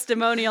a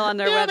testimonial on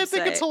their website. Yeah, they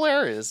think it's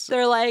hilarious.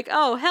 They're like,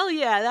 oh, hell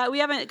yeah, we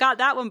haven't got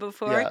that one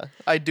before. Yeah,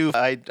 I do.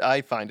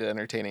 I find it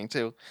entertaining,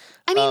 too.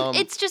 I mean,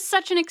 it's just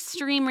such an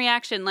extreme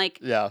reaction. Like,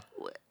 yeah.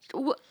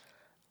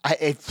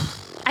 I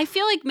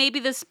feel like maybe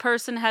this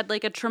person had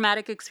like a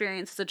traumatic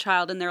experience as a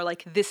child and they're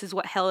like, this is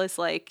what hell is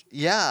like.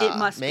 Yeah, it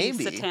must maybe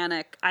be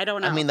satanic. I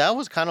don't know. I mean, that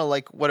was kind of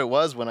like what it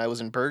was when I was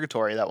in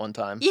purgatory that one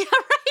time. Yeah,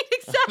 right,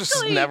 Just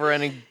exactly. never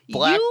any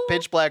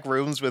pitch black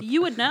rooms with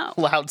You would know.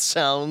 loud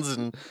sounds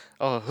and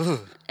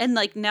And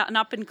like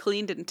not been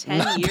cleaned in 10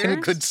 not years.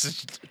 been good.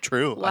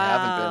 True, I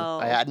haven't been. Wow.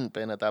 I hadn't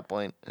been at that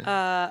point.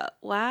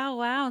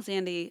 Wow,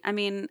 Zandy. I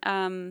mean,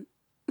 I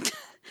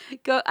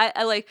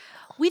like.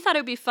 We thought it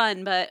would be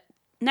fun, but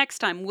next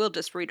time we'll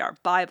just read our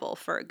Bible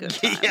for a good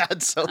time. Yeah,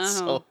 it's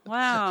so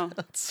Wow,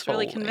 it's it's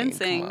really so lame,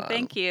 convincing. come on.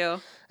 Thank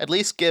you. At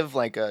least give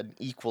like an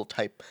equal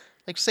type.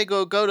 Like say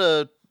go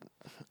to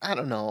I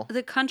don't know.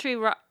 The country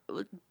rock,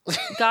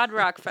 God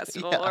Rock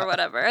Festival Yeah. or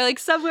whatever, like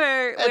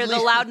somewhere where the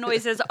least- loud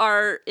noises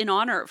are in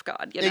honor of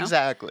God. You know.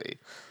 Exactly.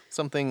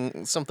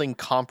 Something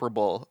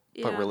comparable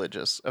but Yeah.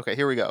 religious. Okay,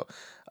 here we go.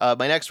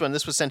 My next one.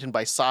 This was sent in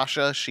by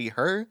Sasha, she,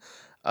 her,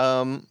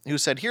 who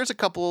said, "Here's a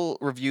couple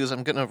reviews.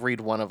 I'm gonna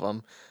read one of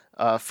them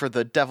for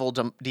the devil,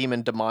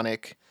 demon,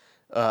 demonic,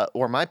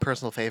 or my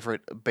personal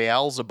favorite,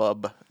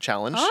 Beelzebub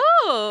challenge."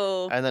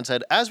 Oh. And then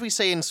said, "As we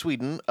say in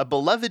Sweden, a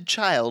beloved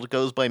child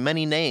goes by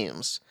many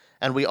names,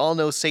 and we all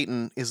know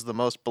Satan is the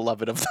most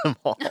beloved of them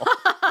all."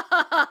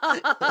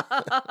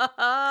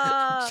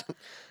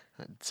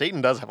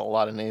 Satan does have a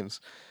lot of names.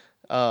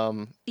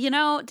 You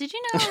know, did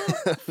you know,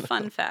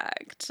 fun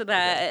fact,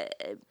 that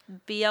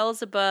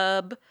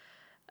Beelzebub,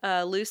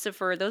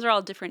 Lucifer, those are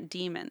all different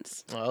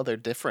demons. Oh, they're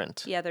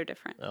different. Yeah, they're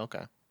different.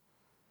 Okay.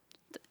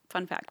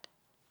 Fun fact.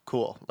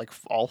 Cool. Like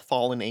all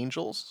fallen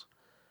angels?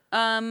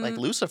 Like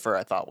Lucifer,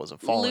 I thought was a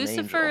fallen angel.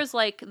 Lucifer is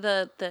like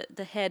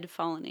the head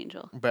fallen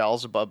angel.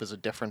 Beelzebub is a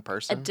different A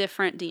person.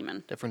 different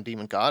demon. Different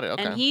demon. Got it.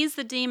 Okay. And he's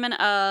the demon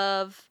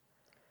of...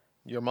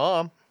 Your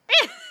mom.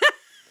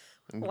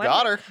 Why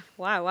Got did- her.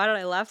 Wow, why did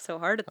I laugh so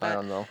hard at I that?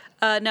 don't know.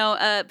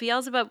 No,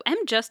 Beelzebub, M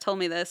just told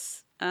me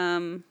this.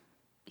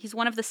 He's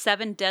one of the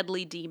 7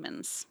 deadly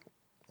demons.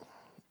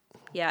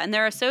 Yeah, and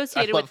they're I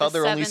associated love with how the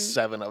there are only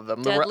 7... 7 of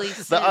them. deadly The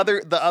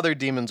sins. other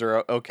demons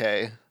are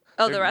okay.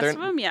 Oh, the rest They're- of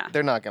them? Yeah.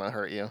 They're not gonna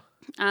hurt you.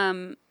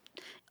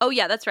 Oh,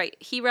 yeah, that's right.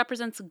 He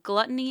represents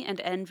gluttony and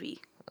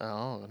envy.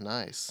 Oh,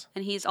 nice.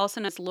 And he's also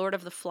known as Lord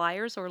of the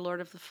Flyers or Lord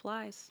of the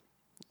Flies.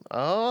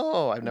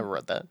 Oh, I've never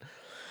read that.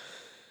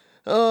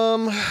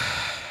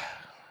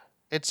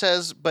 It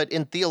says, but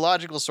in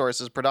theological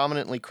sources,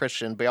 predominantly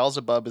Christian,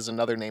 Beelzebub is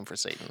another name for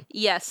Satan.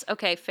 Yes,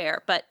 okay,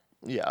 fair. But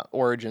Yeah,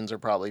 origins are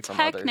probably from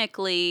other.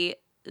 technically,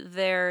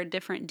 they're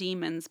different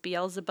demons,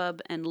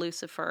 Beelzebub and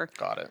Lucifer.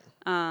 Got it.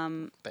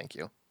 Thank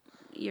you.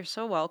 You're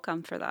so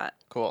welcome for that.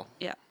 Cool.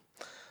 Yeah.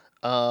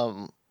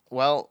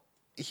 Well,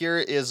 here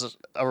is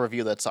a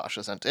review that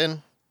Sasha sent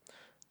in.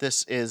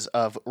 This is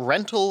of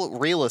rental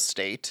real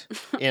estate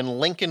in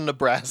Lincoln,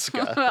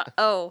 Nebraska.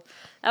 Oh,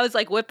 that was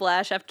like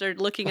whiplash after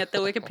looking at the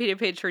Wikipedia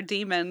page for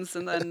demons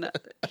and then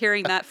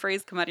hearing that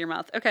phrase come out of your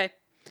mouth. Okay.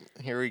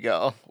 Here we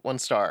go. 1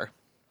 star.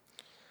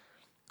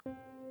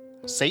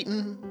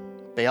 Satan,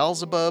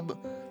 Beelzebub,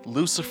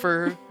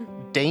 Lucifer,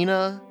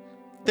 Dana,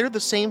 they're the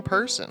same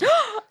person.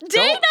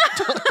 Dana!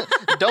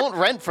 Don't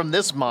rent from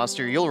this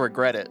monster. You'll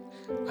regret it.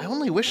 I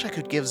only wish I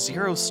could give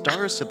 0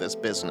 stars to this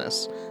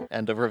business.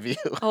 End of review.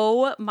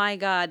 Oh my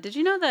God! Did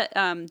you know that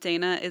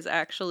Dana is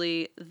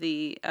actually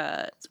the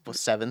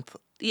 7th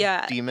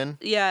yeah demon.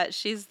 Yeah,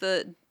 she's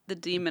the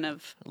demon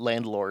of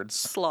Landlords.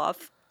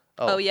 sloth.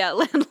 Oh. Oh yeah,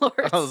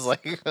 landlords. I was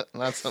like,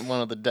 that's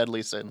one of the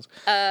deadly sins.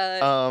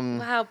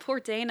 Wow, poor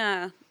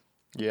Dana.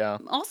 Yeah.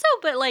 Also,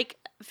 but like,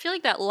 I feel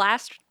like that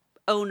last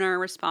owner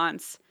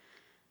response,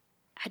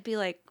 I'd be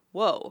like,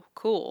 whoa,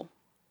 cool.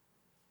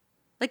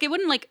 Like, it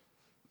wouldn't like.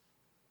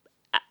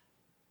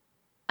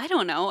 I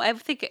don't know. I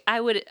think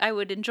I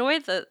would enjoy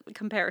the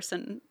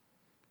comparison.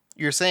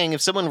 You're saying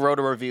if someone wrote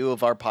a review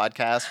of our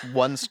podcast,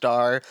 1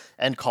 star,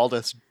 and called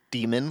us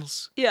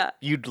demons, Yeah.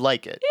 you'd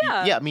like it.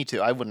 Yeah. Yeah, me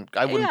too. I wouldn't be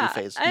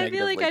phased I'd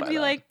negatively be like,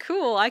 by that.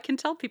 cool. I can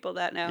tell people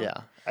that now.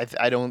 Yeah.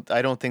 I don't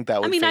think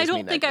that would I mean, I faze me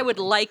don't think I would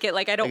negatively. like it.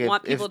 Like, I don't Like,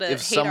 want people to hate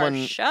someone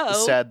our show.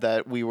 said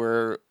that we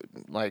were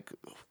like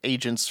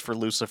agents for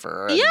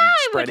Lucifer and Yeah, I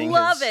would spreading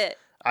love his, it.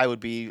 I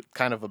would be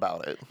kind of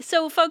about it.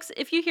 So, folks,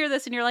 if you hear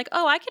this and you're like,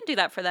 oh, I can do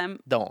that for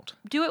them, Don't.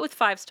 do it with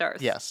 5 stars.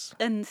 Yes.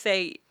 And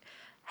say,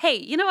 hey,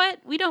 you know what?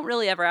 We don't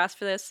really ever ask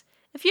for this.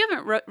 If you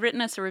haven't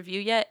written us a review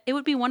yet, it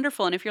would be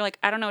wonderful. And if you're like,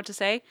 I don't know what to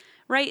say,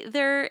 write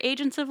they're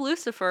Agents of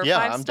Lucifer, Yeah,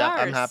 5 I'm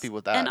stars. happy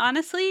with that. And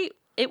honestly,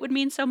 it would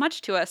mean so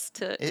much to us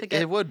to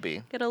It would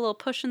be. get a little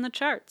push in the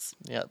charts.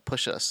 Yeah,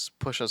 push us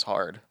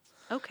hard.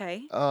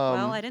 Okay.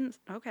 Well, I didn't.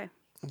 Okay.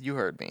 You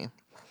heard me.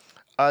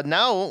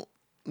 Now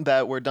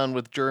that we're done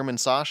with Germ and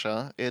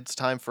Sasha, it's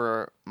time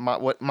for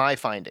my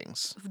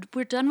findings.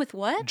 We're done with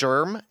what?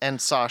 Germ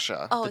and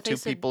Sasha, Oh, the they 2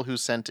 said- people who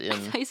sent I in.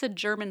 thought you said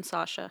German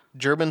Sasha.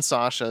 Germ and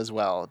Sasha as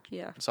well.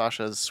 Yeah.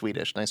 Sasha is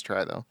Swedish. Nice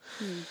try, though.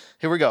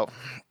 Here we go.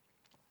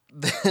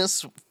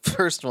 This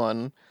first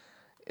one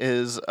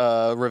is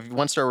a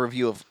 1-star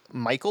review of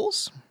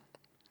Michael's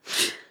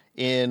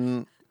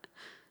in,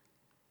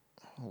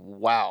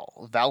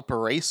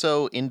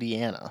 Valparaiso,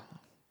 Indiana.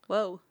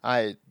 Whoa.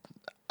 I'm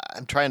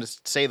trying to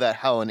say that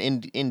how an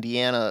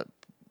Indiana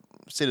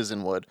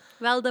citizen would.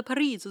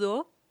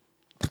 Valparaiso.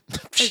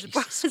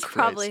 Jesus It's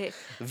probably.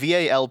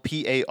 Valparaiso.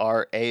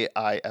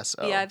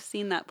 Yeah, I've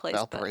seen that place.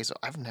 But Valparaiso.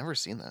 I've never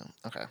seen that.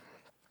 Okay.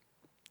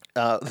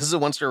 This is a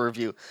 1-star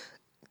review. Do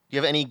you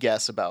have any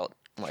guess about,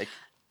 like...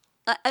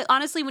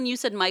 honestly, when you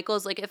said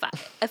Michael's, like if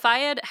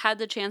I had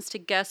the chance to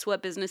guess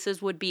what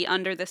businesses would be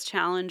under this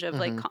challenge of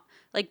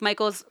like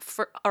Michael's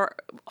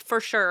for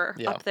sure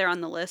Yeah. up there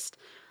on the list.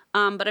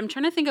 But I'm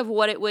trying to think of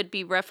what it would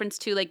be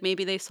referenced to. Like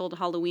maybe they sold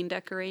Halloween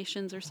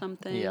decorations or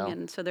something, Yeah.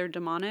 and so they're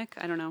demonic.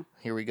 I don't know.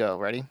 Here we go.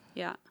 Ready?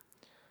 Yeah.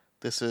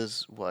 This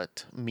is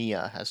what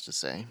Mia has to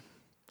say.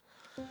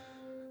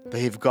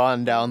 They've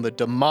gone down the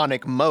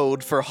demonic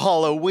mode for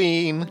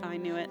Halloween. I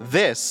knew it.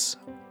 This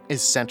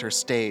is Center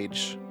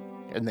Stage.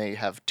 And they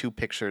have 2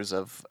 pictures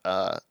of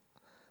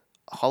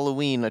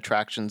Halloween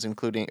attractions,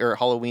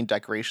 Halloween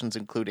decorations,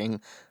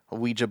 including a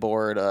Ouija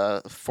board,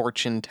 a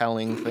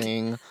fortune-telling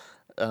thing,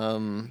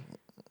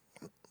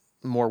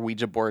 more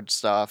Ouija board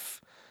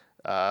stuff,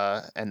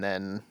 and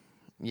then,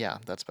 yeah,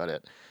 that's about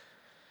it.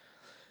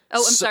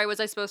 Oh, I'm sorry. Was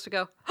I supposed to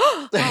go?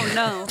 Oh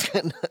no,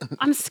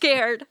 I'm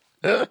scared.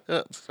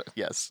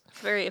 Yes.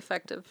 Very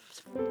effective.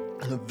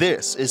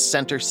 This is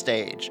Center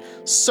Stage.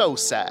 So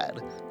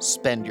sad.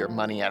 Spend your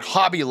money at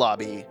Hobby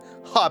Lobby.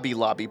 Hobby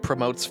Lobby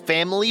promotes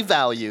family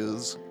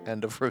values.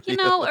 End of review. You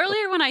know,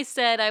 earlier when I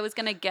said I was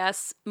gonna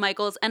guess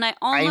Michael's, and I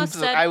almost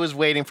said I was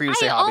waiting for you to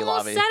say Hobby I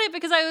almost Lobby. said it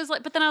because I was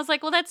like, but then I was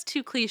like, well, that's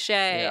too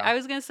cliche. Yeah. I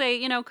was gonna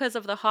say, because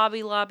of the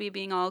Hobby Lobby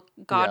being all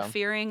God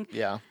fearing.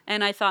 Yeah.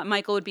 And I thought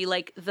Michael would be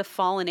like the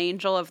fallen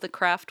angel of the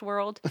craft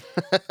world,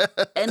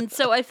 and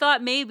so I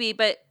thought maybe,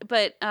 but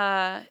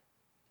I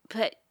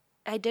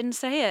didn't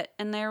say it,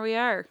 and there we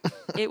are.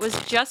 It was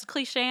just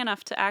cliche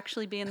enough to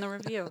actually be in the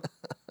review.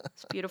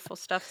 It's beautiful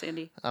stuff,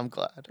 Sandy. I'm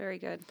glad. Very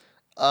good.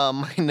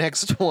 My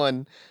next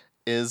one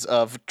is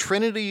of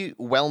Trinity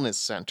Wellness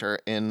Center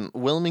in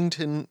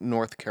Wilmington,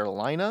 North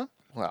Carolina.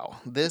 Wow,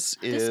 this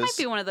might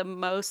be one of the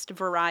most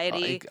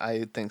variety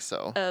I think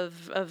so.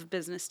 of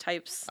business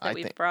types that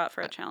we've brought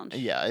for a challenge.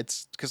 Yeah,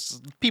 it's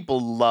because people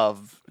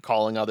love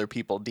calling other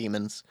people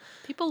demons.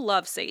 People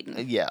love Satan.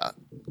 Yeah,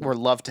 or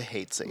love to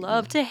hate Satan.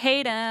 Love to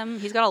hate him.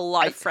 He's got a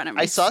lot of frenemies.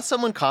 I saw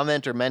someone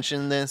comment or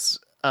mention this.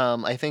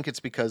 I think it's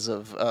because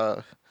of...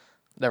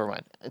 never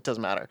mind. It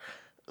doesn't matter.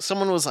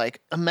 Someone was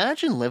like,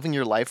 imagine living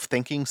your life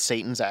thinking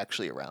Satan's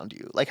actually around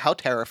you. Like, how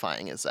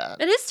terrifying is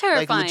that? It is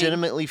terrifying. Like,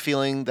 legitimately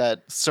feeling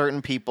that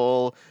certain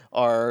people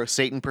are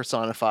Satan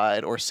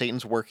personified or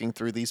Satan's working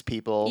through these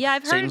people. Yeah,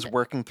 I've heard... Satan's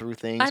working through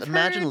things.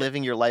 Imagine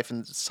living your life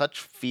in such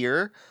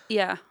fear.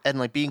 Yeah. And,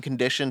 like, being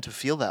conditioned to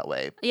feel that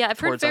way. Yeah,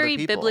 I've heard very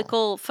people.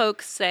 biblical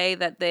folks say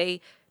that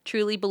they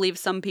truly believe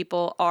some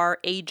people are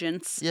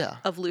agents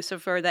of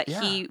Lucifer, that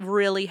he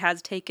really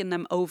has taken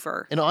them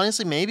over. And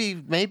honestly, maybe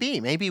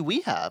we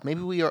have.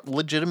 Maybe we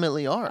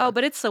legitimately are. Oh,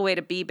 but it's the way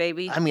to be,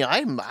 baby. I mean,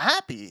 I'm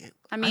happy.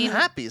 I'm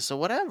happy, so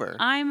whatever.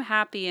 I'm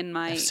happy in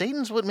my... If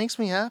Satan's what makes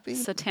me happy.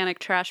 Satanic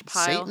trash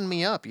pile. Satan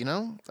me up,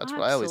 That's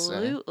what I always say.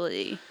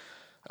 Absolutely.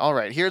 All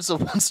right, here's a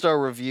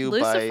 1-star review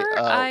Lucifer,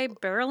 by... I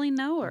barely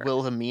know her.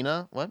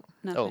 Wilhelmina. What?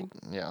 Nothing. Oh,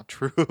 yeah,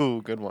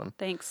 true. Good one.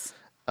 Thanks.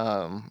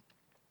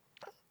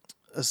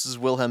 This is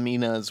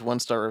Wilhelmina's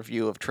 1-star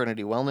review of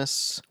Trinity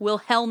Wellness.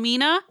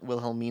 Wilhelmina?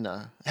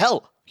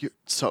 Hell! You're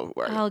so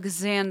right.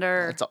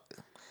 Alexander.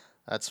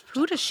 That's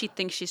Who does she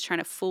think she's trying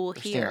to fool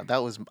here?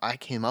 Yeah, I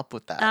came up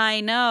with that.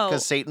 I know.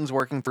 Because Satan's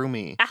working through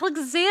me.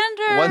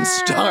 Alexander! 1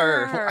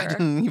 star. I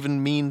didn't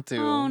even mean to.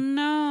 Oh,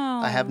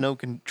 no. I have no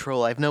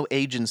control. I have no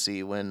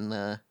agency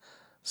when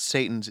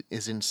Satan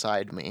is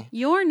inside me.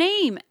 Your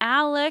name,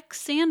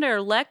 Alexander.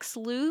 Lex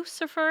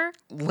Lucifer?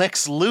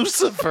 Lex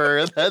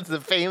Lucifer. That's the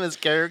famous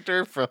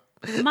character from...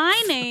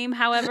 My name,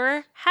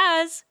 however,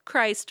 has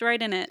Christ right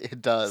in it.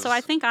 It does. So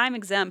I think I'm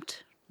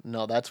exempt.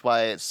 No, that's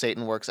why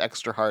Satan works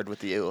extra hard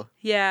with you.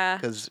 Yeah.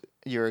 Because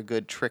you're a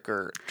good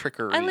trickery.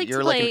 I like you're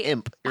to like an play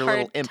imp. You're hard,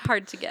 a little imp.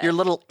 hard to get. You're a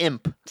little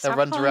imp that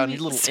runs around. You're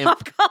a little imp.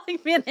 Stop calling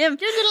me an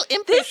imp. You're a little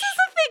impish. This is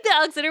the thing that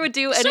Alexander would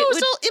do, and it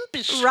would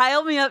impish.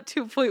 rile me up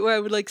to a point where I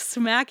would like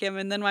smack him,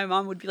 and then my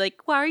mom would be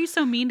like, "Why are you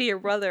so mean to your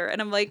brother?"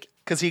 And I'm like,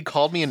 because he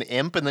called me an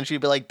imp, and then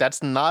she'd be like,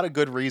 "That's not a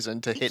good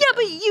reason to hit." Yeah, him.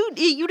 but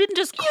you didn't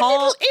just call. You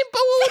little imp.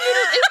 Oh,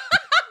 little imp.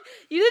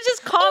 You didn't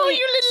just call me.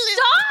 You little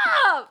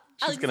Stop.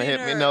 She's gonna hit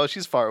me. No,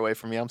 she's far away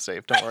from me. I'm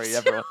safe. Don't worry,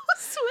 everyone.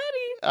 So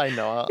sweaty. I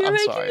know. You're I'm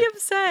making sorry. me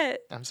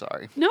upset. I'm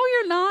sorry. No,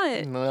 you're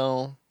not.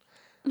 No.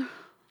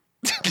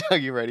 Are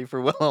you ready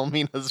for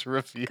Wilhelmina's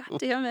review? God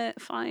damn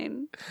it.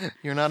 Fine.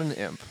 You're not an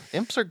imp.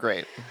 Imps are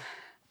great.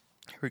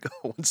 Here we go.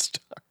 1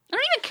 star. I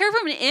don't even care if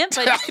I'm an imp.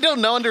 I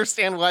don't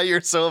understand why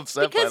you're so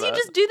upset because by you that.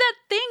 just do that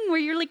thing where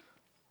you're like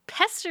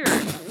pester.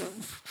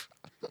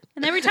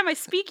 And every time I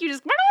speak, you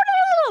just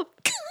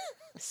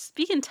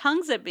speak in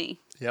tongues at me.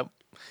 Yep.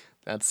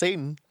 That's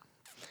Satan.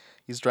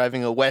 He's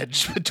driving a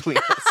wedge between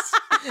us.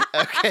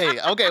 Okay,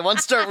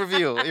 1-star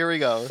review. Here we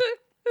go.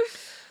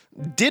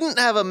 Didn't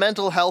have a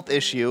mental health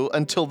issue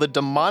until the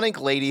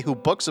demonic lady who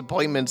books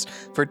appointments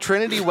for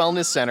Trinity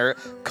Wellness Center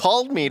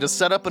called me to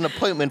set up an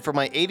appointment for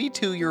my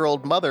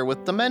 82-year-old mother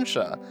with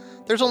dementia.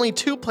 There's only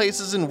 2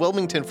 places in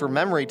Wilmington for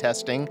memory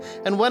testing,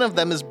 and one of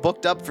them is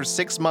booked up for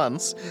 6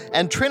 months,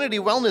 and Trinity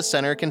Wellness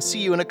Center can see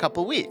you in a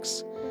couple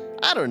weeks.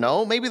 I don't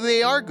know, maybe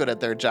they are good at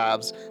their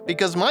jobs,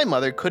 because my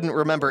mother couldn't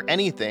remember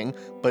anything,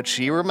 but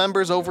she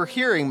remembers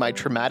overhearing my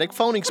traumatic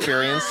phone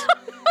experience.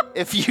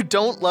 If you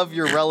don't love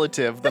your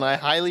relative, then I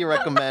highly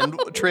recommend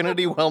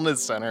Trinity Wellness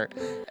Center.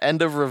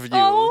 End of review.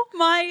 Oh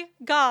my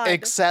God.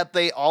 Except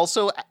they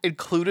also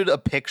included a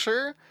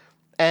picture,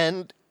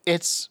 and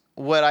it's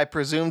what I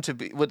presume to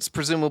be, what's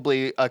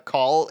presumably a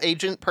call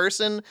agent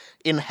person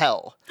in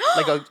hell.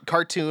 Like a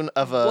cartoon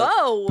of a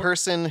Whoa.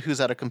 person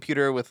who's at a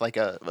computer with like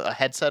a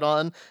headset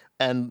on,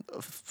 and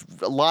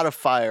a lot of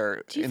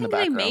fire Do you in the think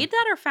they background. made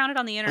that or found it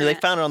on the internet?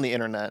 They found it on the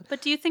internet.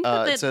 But do you think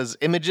that It says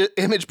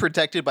image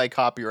protected by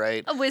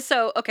copyright. Oh, wait,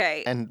 so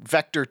okay. And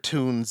Vector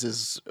Tunes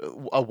is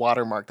a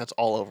watermark that's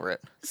all over it.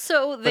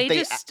 So they they-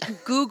 just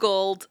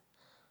Googled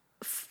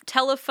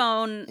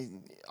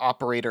telephone,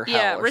 Operator hell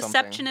yeah, or something.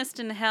 receptionist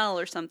in hell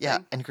or something. Yeah,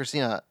 and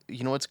Christina,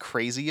 you know what's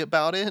crazy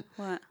about it?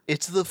 What?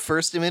 It's the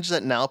first image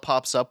that now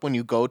pops up when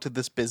you go to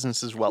this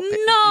business's Yelp page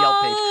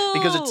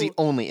because it's the No!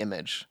 only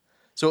image.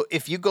 So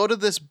if you go to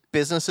this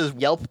business's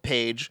Yelp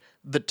page,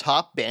 the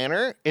top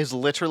banner is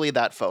literally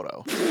that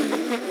photo.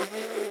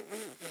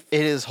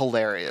 It is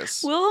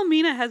hilarious.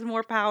 Wilhelmina has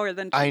more power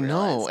than I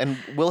know, and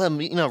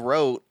Wilhelmina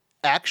wrote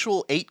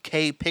actual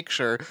 8K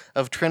picture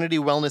of Trinity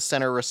Wellness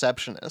Center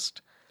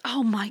receptionist.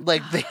 Oh my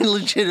Like God. they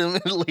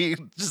legitimately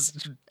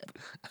just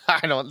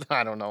I don't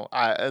know.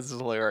 It's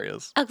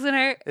hilarious.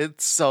 Alexander,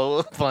 It's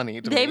so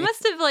funny to they me.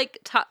 must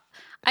have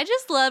I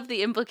just love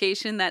the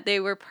implication that they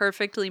were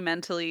perfectly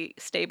mentally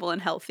stable and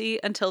healthy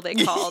until they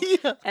called,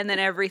 Yeah. and then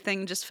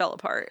everything just fell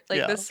apart. Like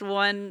Yeah. this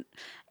one,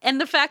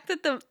 and the fact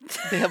that the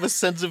They have a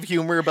sense of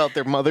humor about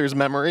their mother's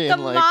memory the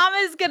and like mom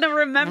is gonna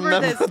remember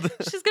remember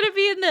this. She's gonna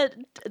be in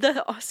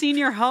the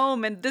senior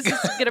home, and this is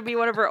gonna be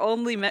one of her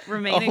only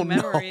remaining Oh, no.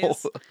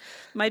 memories.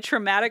 My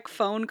traumatic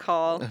phone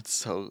call. It's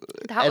so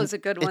That was a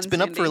good one, It's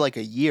been up for Sandy. like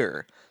a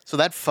year. So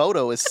that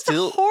photo is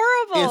still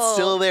Horrible. It's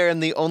still there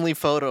and the only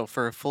photo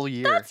for a full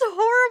year. That's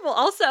horrible.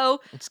 Also,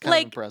 It's kind of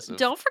like, impressive.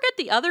 don't forget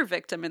the other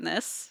victim in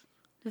this,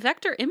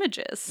 Vector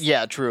Images.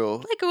 Yeah, true.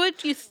 Like,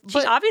 would you? She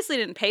But- obviously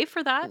didn't pay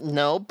for that.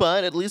 No,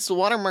 but at least the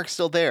watermark's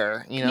still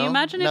there. You Can know, you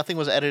imagine if- nothing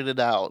was edited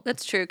out.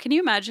 That's true. Can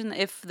you imagine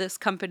if this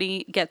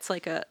company gets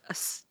like a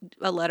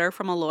letter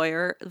from a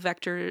lawyer,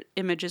 Vector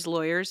Images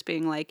lawyers,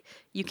 being like,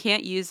 you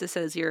can't use this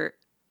as your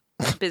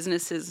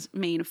business's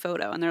main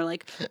photo, and they're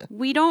like,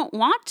 we don't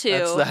want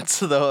to. That's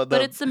the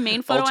but it's the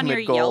main photo on ultimate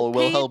your goal. Yelp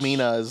page.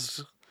 Wilhelmina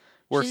is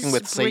working She's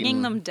with bringing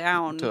Satan them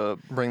down to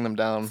bring them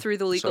down through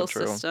the legal So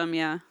true. system.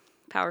 Yeah,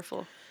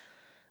 powerful.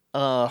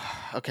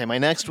 Okay, my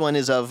next one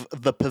is of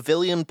the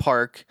Pavilion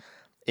Park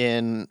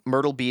in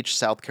Myrtle Beach,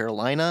 South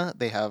Carolina.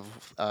 They have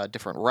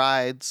different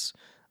rides.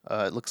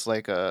 It looks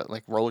like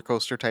roller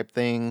coaster type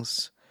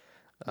things.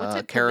 What's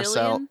it,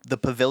 Carousel. Pavilion? The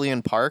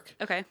Pavilion Park.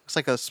 Okay, Looks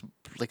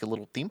like a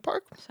little theme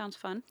park. sounds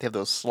fun. They have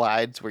those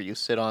slides where you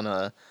sit on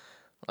a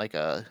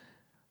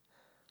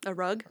A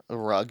rug.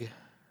 rug,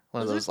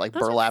 one of Those those are- like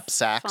those are burlap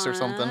sacks or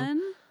something,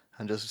 fun.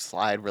 and just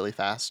slide really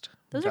fast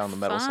Those down are the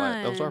metal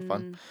slide. Those are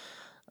fun.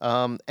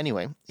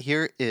 Anyway,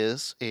 here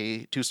is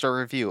a 2-star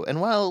review.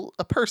 And while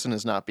a person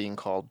is not being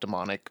called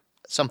demonic,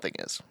 something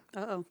is.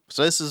 Uh-oh.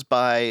 So this is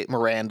by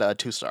Miranda,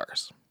 2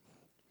 stars.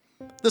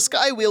 The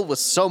Sky Wheel was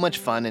so much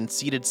fun and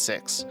seated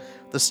 6.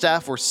 The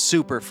staff were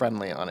super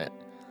friendly on it.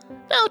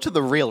 Now to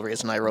the real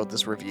reason I wrote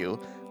this review,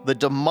 the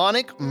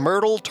demonic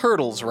Myrtle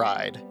Turtles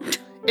ride.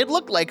 It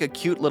looked like a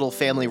cute little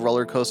family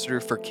roller coaster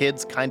for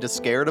kids kinda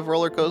scared of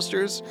roller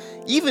coasters,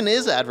 even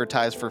is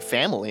advertised for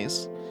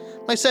families.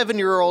 My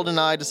 7-year-old and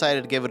I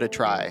decided to give it a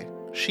try.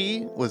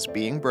 She was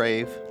being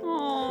brave.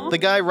 Aw. The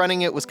guy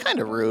running it was kind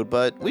of rude,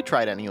 but we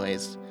tried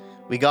anyways.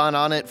 We got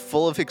on it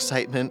full of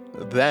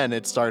excitement, then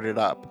it started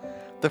up.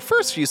 The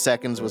first few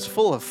seconds was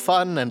full of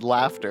fun and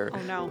laughter. Oh,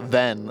 no.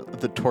 Then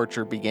the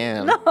torture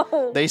began.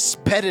 No. They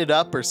sped it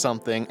up or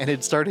something, and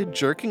it started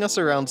jerking us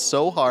around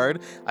so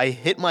hard, I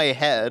hit my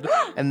head,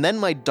 and then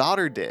my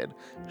daughter did.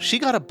 She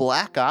got a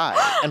black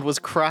eye and was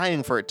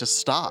crying for it to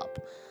stop.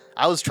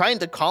 I was trying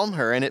to calm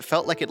her, and it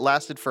felt like it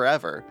lasted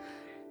forever.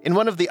 In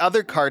one of the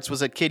other carts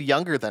was a kid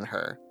younger than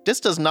her.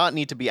 This does not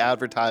need to be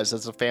advertised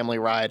as a family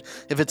ride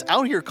if it's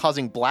out here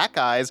causing black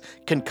eyes,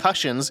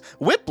 concussions,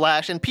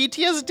 whiplash, and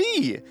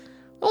PTSD.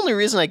 The only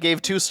reason I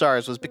gave 2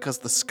 stars was because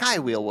the Sky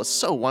Wheel was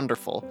so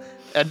wonderful.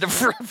 End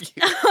of review.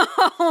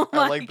 Oh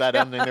I like that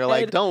ending. They're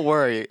like, God. don't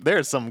worry,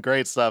 there's some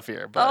great stuff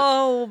here, but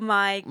Oh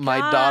my God.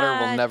 my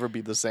daughter will never be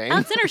the same.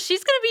 Alexander,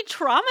 she's gonna be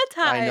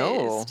traumatized. I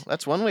know.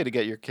 That's one way to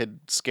get your kid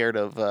scared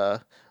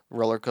of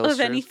roller coasters.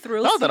 any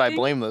thrill Not that I seeking?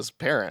 blame this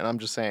parent. I'm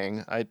just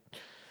saying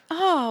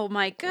Oh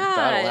my That'll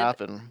God.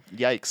 happen.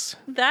 Yikes.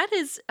 That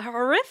is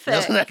horrific.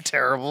 Isn't that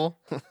terrible?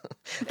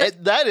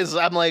 That is,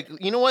 I'm like,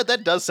 you know what?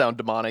 That does sound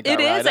demonic. It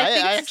that is. ride. I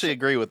think I actually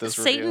agree with this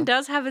Satan review.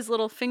 does have his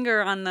little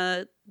finger on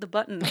the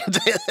button.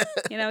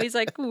 He's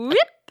like, whip.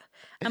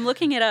 I'm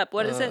looking it up.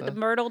 What is it? The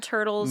Myrtle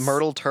Turtles.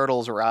 Myrtle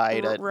Turtles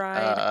ride at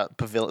Ride.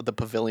 the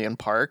Pavilion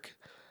Park.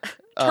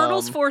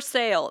 Turtles for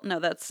sale. No,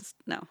 that's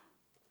not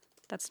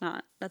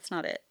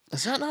it.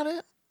 Is that not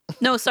it?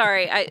 No,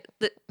 sorry.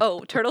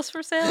 Turtles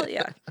for sale?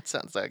 Yeah. That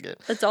sounds like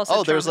it. It's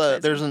also there's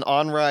traumatizing. an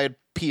on-ride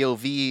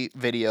POV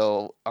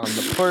video on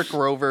the Park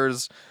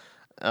Rovers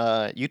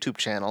YouTube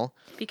channel.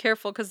 Be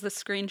careful because the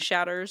screen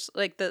shatters,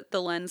 like the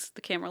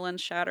camera lens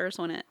shatters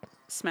when it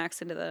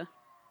smacks into the...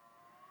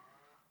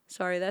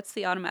 Sorry, that's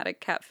the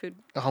automatic cat food.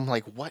 I'm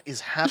like, what is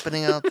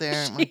happening out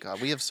there? My God,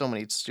 we have so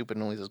many stupid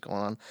noises going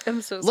on.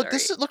 I'm so Look,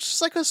 sorry. it looks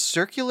just like a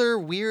circular,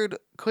 weird,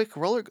 quick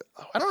roller.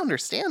 I don't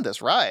understand this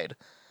ride.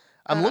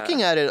 I'm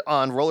looking at it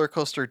on Roller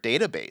Coaster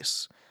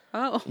Database,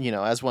 Oh.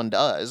 as one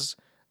does.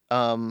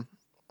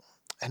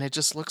 And it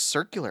just looks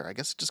circular. I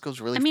guess it just goes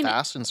really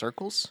fast in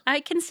circles. I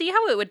can see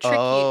how it would trick you.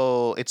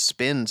 Oh, it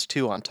spins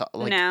too on top.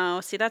 Like, No,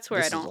 see, that's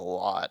where this I is a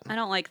lot. I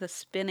don't like the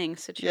spinning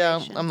situation.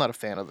 Yeah, I'm not a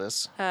fan of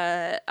this.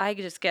 I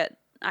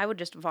would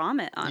just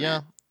vomit on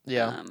it.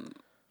 Yeah.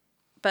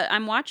 But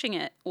I'm watching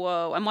it.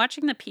 Whoa, I'm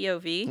watching the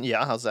POV.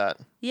 Yeah, how's that?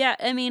 Yeah,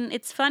 I mean,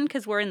 it's fun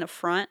because we're in the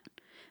front.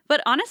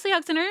 But honestly,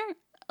 Alexander,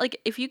 like,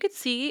 if you could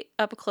see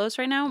up close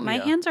right now, my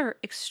hands are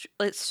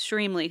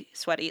extremely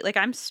sweaty. Like,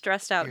 I'm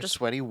stressed out. You're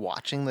sweaty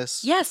watching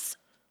this? Yes,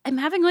 I'm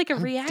having like a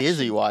reaction.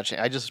 Dizzy watching.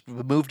 I just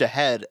moved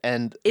ahead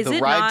and Is the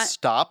it ride not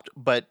stopped,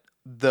 but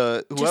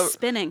just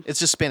spinning? It's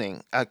just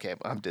spinning. Okay,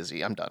 I'm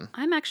dizzy. I'm done.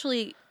 I'm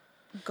actually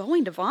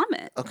going to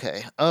vomit.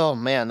 Okay. Oh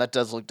man, that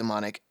does look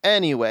demonic.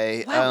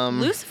 Anyway, Wow,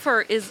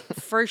 Lucifer is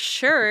for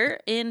sure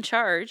in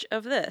charge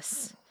of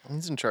this.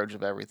 he's in charge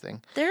of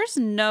everything. There's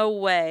no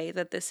way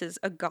that this is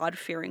a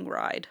God-fearing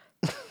ride.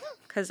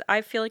 Because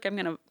I feel like I'm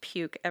going to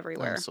puke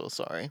everywhere. I'm so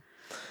sorry.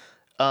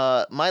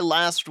 My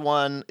last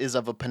one is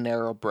of a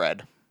Panera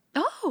Bread.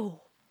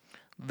 Oh.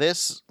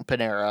 This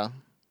Panera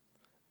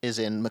is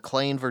in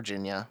McLean,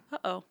 Virginia.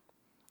 Uh-oh.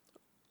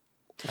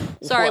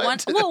 Sorry.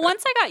 What?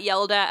 Once I got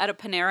yelled at a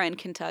Panera in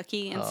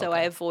Kentucky, and so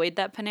I avoid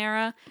that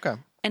Panera. Okay.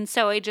 And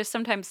so I just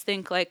sometimes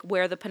think, like,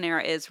 where the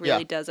Panera is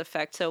really does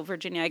affect. So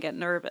Virginia, I get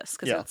nervous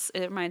because it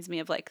reminds me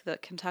of, like, the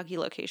Kentucky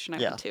location I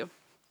went to.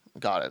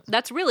 Got it.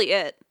 That's really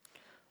it.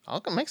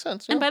 Okay, makes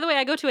sense. And by the way,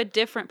 I go to a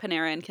different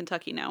Panera in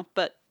Kentucky now,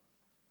 but...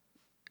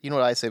 You know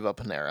what I say about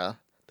Panera?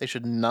 They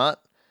should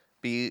not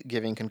be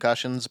giving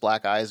concussions,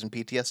 black eyes, and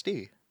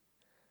PTSD.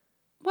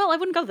 Well, I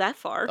wouldn't go that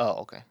far.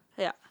 Oh, okay.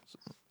 Yeah.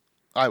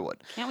 I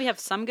would. Can't we have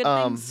some good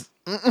things?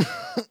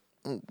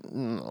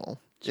 No.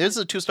 It's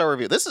a 2-star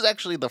review. This is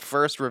actually the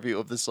first review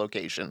of this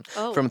location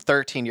from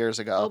 13 years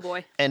ago. Oh,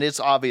 boy. And it's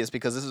obvious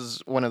because this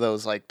is one of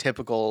those like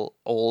typical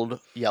old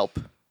Yelp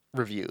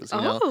reviews, you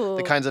know? Oh.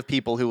 The kinds of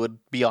people who would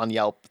be on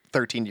Yelp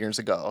 13 years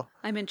ago.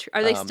 I'm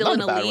Are they still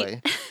not an in a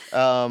elite?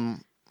 bad way.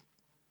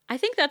 I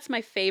think that's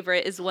my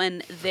favorite is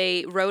when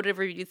they wrote a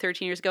review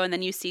 13 years ago and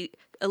then you see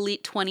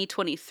Elite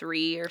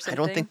 2023 or something. I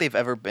don't think they've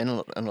ever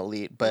been an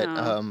elite, but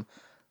No.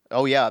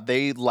 oh yeah,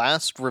 they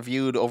last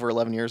reviewed over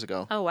 11 years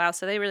ago. Oh, wow.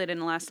 So they really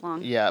didn't last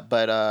long. Yeah,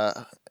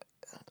 but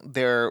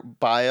their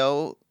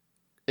bio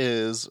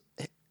is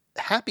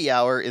happy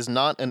hour is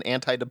not an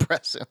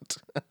antidepressant.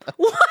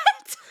 What?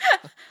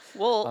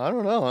 Well, I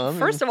don't know. I mean,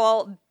 first of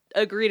all,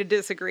 agree to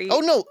disagree.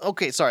 oh no,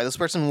 okay, sorry. This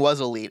person was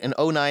elite in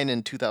 2009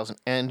 and 2000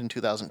 and in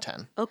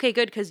 2010. Okay,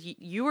 good, because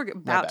you were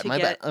about to My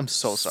get bad. I'm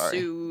so sorry.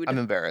 sued. I'm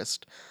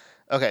embarrassed.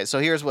 Okay, so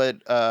here's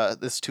what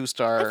this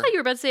 2-star. I thought you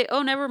were about to say,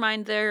 oh, never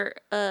mind.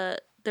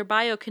 Their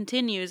bio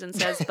continues and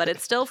says, but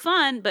it's still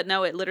fun. But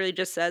no, it literally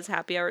just says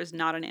happy hour is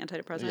not an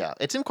antidepressant. Yeah,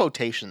 it's in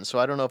quotations, so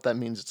I don't know if that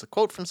means it's a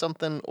quote from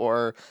something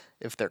or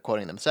if they're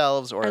quoting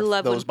themselves or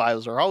if those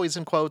bios are always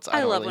in quotes.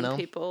 I don't love really when know.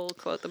 people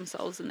quote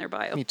themselves in their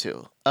bio. Me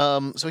too.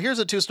 So here's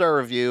a 2-star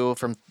review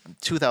from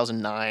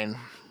 2009.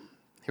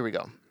 Here we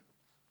go.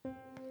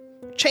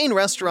 Chain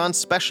restaurants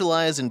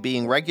specialize in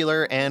being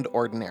regular and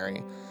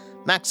ordinary,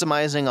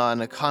 maximizing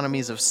on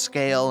economies of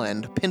scale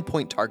and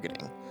pinpoint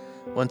targeting.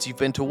 Once you've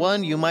been to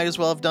one, you might as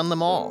well have done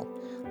them all.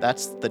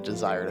 That's the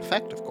desired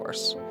effect, of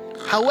course.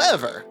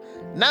 However,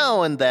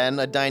 now and then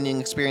a dining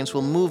experience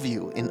will move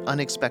you in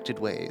unexpected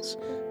ways,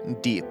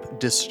 deep,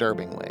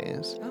 disturbing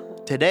ways.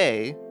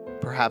 Today,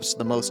 perhaps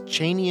the most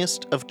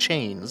chainiest of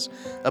chains,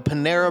 a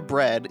Panera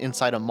Bread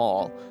inside a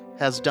mall,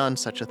 has done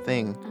such a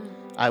thing.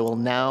 I will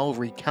now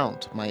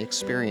recount my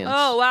experience.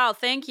 Oh, wow.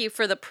 Thank you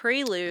for the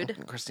prelude.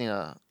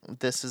 Christina,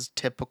 this is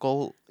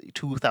typical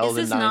 2009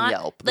 This is not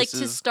Yelp. like This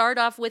to is, start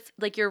off with,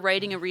 like you're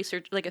writing a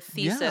research, like a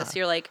thesis. Yeah.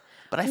 You're like,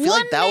 but I feel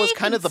one like that was may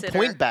kind of the consider-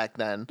 point back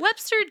then.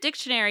 Webster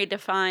Dictionary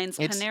defines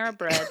It's- Panera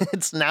Bread.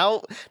 It's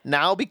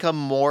now become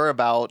more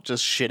about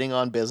just shitting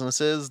on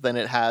businesses than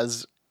it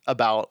has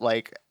about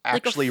like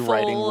actually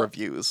writing full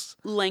reviews.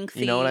 Lengthy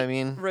You know what I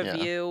mean?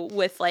 review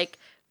with like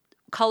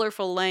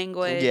colorful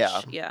language.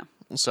 Yeah. Yeah.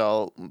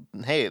 So,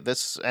 hey,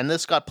 this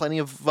got plenty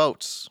of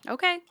votes.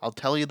 Okay. I'll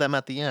tell you them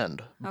at the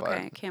end. Okay, But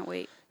I can't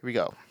wait. here we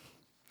go.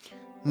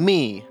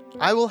 Me,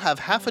 I will have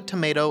half a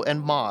tomato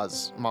and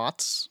moz.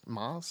 Mott's?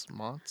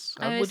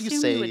 How I would you assume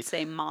say? you would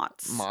say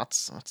Mott's.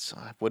 Mott's?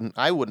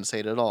 I wouldn't say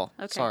it at all.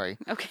 Okay. Sorry.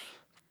 Okay.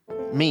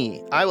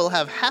 Me, I will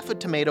have half a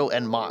tomato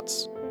and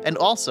mott's, and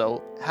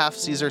also half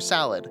Caesar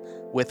salad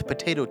with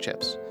potato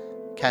chips.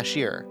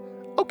 Cashier,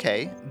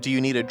 okay, do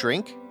you need a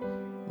drink?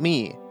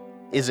 Me,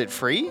 is it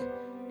free?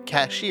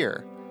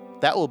 Cashier,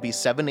 that will be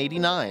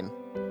 $7.89.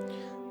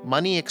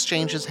 Money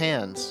exchanges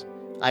hands.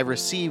 I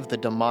receive the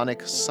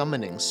demonic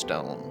summoning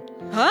stone.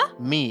 Huh?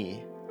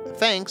 Me,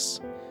 thanks.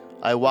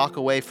 I walk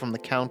away from the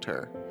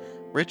counter.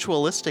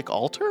 Ritualistic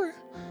altar?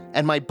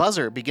 And my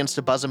buzzer begins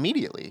to buzz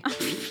immediately.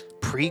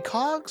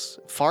 Precogs?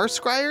 Far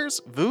scryers?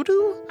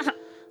 Voodoo?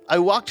 I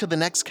walk to the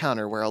next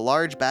counter where a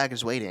large bag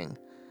is waiting.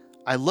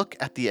 I look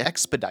at the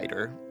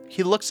expediter.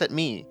 He looks at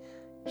me.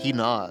 He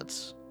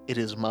nods. It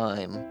is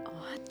mine.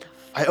 What the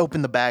I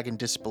open the bag in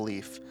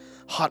disbelief.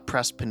 Hot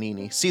pressed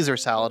panini, Caesar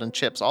salad, and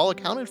chips all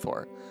accounted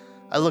for.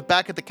 I look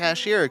back at the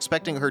cashier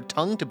expecting her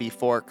tongue to be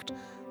forked.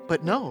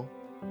 But no,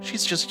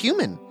 she's just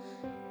human.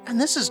 And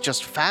this is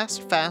just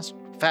fast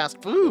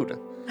food.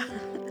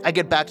 I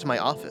get back to my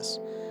office.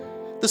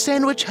 The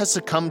sandwich has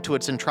succumbed to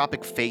its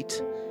entropic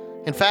fate.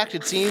 In fact,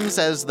 it seems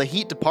as the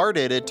heat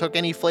departed, it took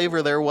any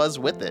flavor there was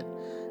with it.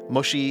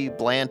 Mushy,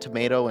 bland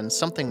tomato and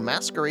something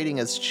masquerading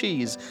as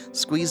cheese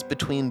squeezed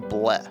between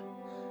bleh.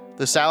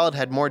 The salad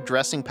had more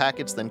dressing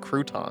packets than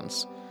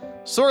croutons.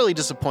 Sorely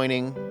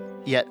disappointing,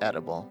 yet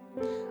edible.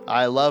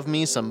 I love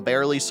me some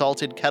barely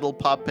salted kettle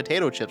pop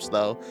potato chips,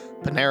 though.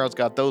 Panero's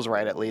got those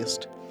right, at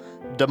least.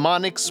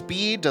 Demonic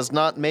speed does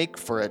not make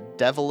for a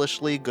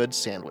devilishly good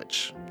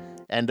sandwich.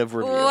 End of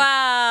review.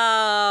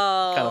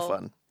 Wow. Kind of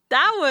fun.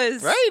 That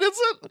was Right?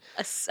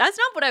 that's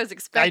not what I was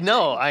expecting.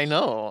 I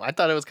know. I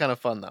thought it was kind of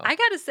fun, though. I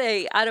gotta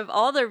say, out of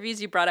all the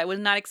reviews you brought, I was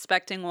not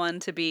expecting one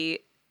to be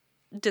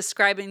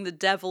describing the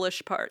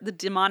devilish part, the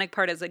demonic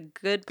part, as a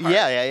good part.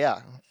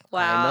 Yeah. Wow.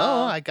 I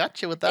know. I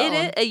got you with that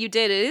one. You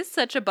did. It is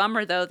such a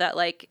bummer, though, that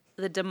like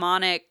the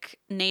demonic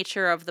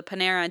nature of the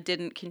Panera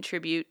didn't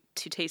contribute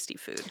to tasty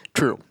food.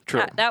 True.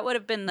 That would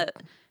have been the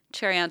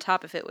cherry on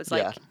top if it was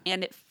like, Yeah.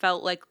 and it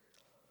felt like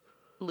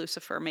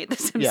Lucifer made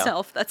this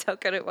himself. That's how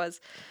good it was.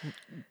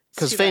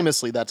 Because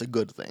famously, that's a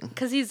good thing.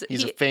 Because he's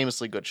a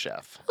famously good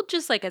chef. well,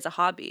 just like as a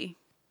hobby.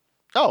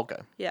 Oh, okay.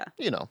 Yeah.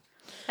 You know.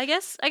 I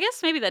guess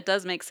maybe that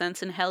does make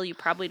sense. In hell, you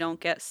probably don't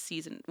get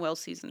well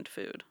seasoned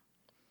food.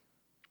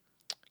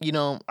 You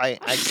know,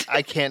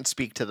 I can't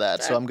speak to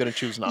that, so I'm going to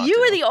choose not to. You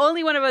were the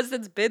only one of us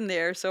that's been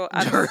there, so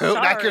I'm True. sorry.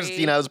 That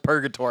Christina was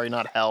purgatory,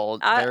 not hell.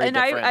 Very and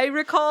different. I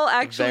recall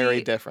actually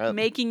Very different.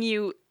 making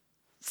you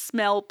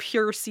smell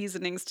pure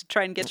seasonings to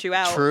try and get you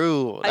out.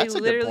 True. That's I a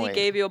good literally point.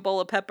 gave you a bowl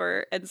of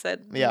pepper and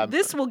said, Yeah.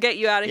 this will get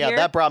you out of Yeah, here.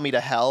 that brought me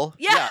to hell.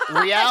 Yeah.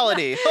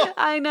 Reality.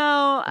 I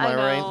know. Am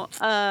I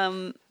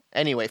know.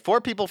 Anyway, 4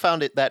 people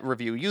found that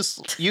review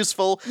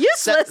useful.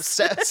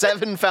 Useless.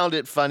 7 found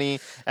it funny,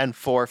 and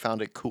 4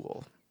 found it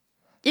cool.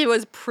 It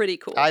was pretty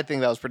cool. I think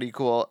that was pretty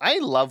cool. I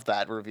love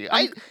that review.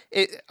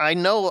 I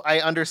know I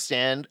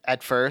understand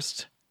at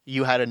first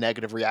you had a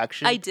negative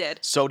reaction. I did.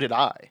 So did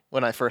I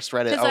when I first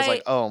read it. I was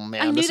like, "Oh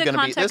man, knew this the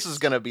is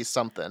gonna be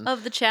something."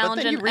 of the But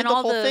challenge then you read and the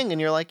all whole thing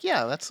and you're like,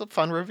 "Yeah, that's a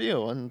fun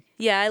review." And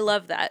Yeah, I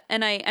love that.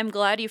 And I'm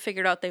glad you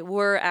figured out they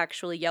were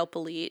actually Yelp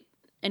Elite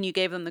and you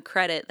gave them the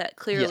credit that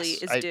clearly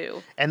yes, is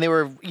due. And they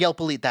were Yelp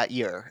Elite that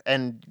year,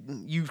 and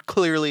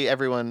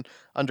everyone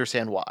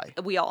understand why.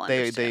 We all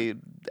understand.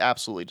 They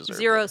absolutely deserve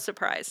Zero it.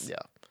 surprise. Yeah.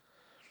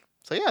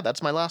 So yeah,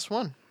 that's my last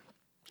one.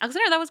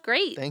 Alexander, that was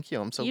great. Thank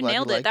you. I'm so You glad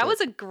nailed you it. liked That was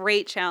a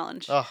great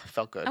challenge. Oh, it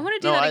felt good. I wanna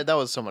do no, that that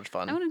was so much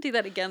fun. I want to do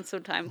that again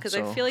sometime because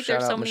I So, feel like shout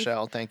there's so out many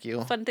Michelle, thank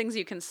you. fun things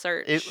you can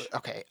search.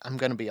 Okay, I'm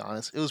gonna be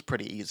honest. It was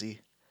pretty easy.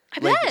 I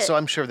bet. So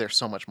I'm sure there's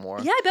so much more.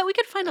 Yeah, I bet we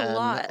could find a And,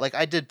 lot. Like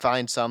I did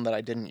find some that I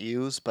didn't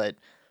use, but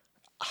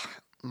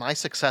my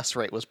success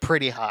rate was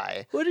pretty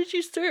high. What did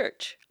you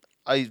search?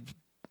 I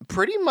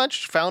pretty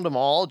much found them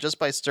all just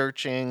by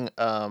searching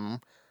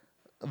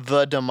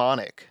the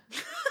demonic.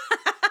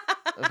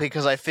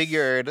 Because I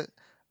figured,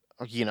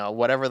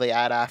 whatever they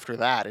add after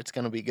that, it's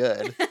going to be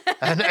good.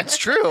 And that's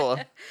true.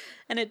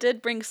 And it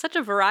did bring such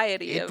a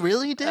variety. It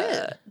really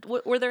did.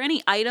 Were there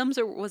any items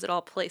or was it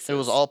all places? It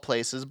was all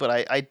places, but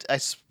I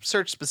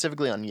searched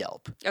specifically on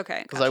Yelp. Okay.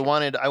 Because I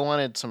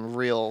wanted some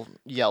real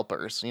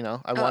Yelpers,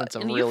 I wanted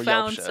some and real you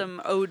found Yelp shit. some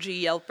OG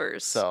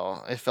Yelpers.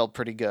 So it felt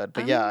pretty good.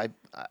 But yeah,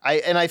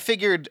 I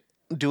figured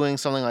doing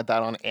something like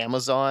that on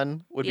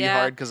Amazon would be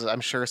hard because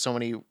I'm sure so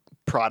many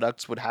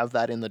products would have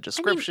that in the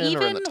description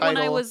or in the title. Even when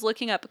I was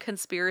looking up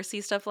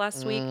conspiracy stuff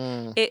last week,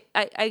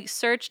 I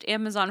searched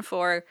Amazon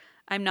for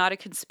I'm not a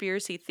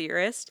conspiracy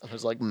theorist.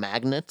 There's like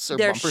magnets or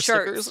There's bumper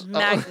shirts, stickers.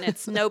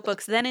 magnets,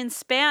 notebooks. Then in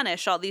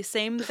Spanish, all these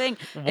same thing.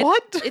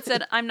 What? It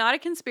said, I'm not a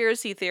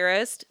conspiracy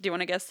theorist. Do you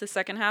want to guess the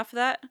second half of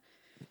that?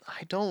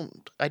 I don't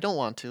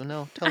want to.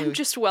 No, tell me. I'm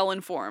just well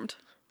informed.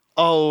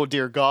 Oh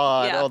dear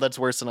God! Yeah. Oh, that's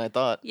worse than I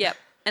thought. Yep.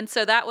 And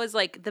so that was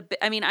like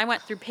I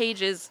went through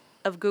pages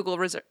of Google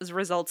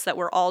results that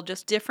were all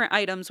just different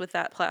items with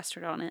that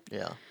plastered on it.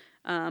 Yeah.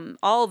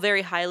 All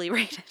very highly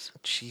rated.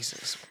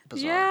 Jesus.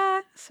 Bizarre.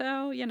 Yeah.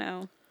 So,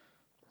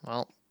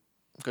 Well,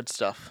 good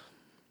stuff.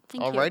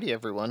 Thank you. Alrighty,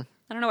 everyone.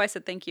 I don't know why I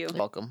said thank you.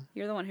 Welcome.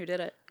 You're the one who did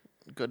it.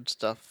 Good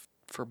stuff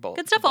for both.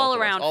 Good stuff all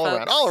around,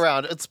 folks. All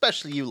around,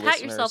 especially you listeners.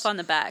 Pat yourself on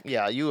the back.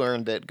 Yeah, you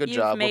earned it. Good You've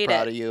job. We're made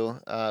proud it. of you.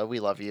 We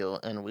love you,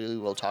 and we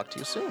will talk to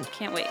you soon.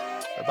 Can't wait.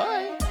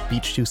 Bye-bye.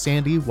 Beach Too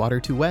Sandy, Water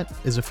Too Wet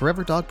is a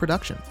Forever Dog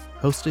production,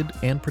 hosted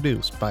and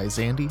produced by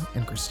Zandy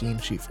and Christine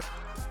Schieffer.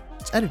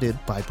 It's edited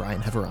by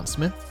Brian Heveron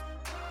Smith,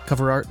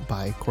 cover art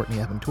by Courtney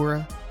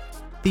Aventura,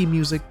 theme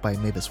music by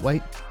Mavis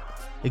White,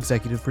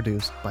 executive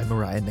produced by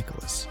Mariah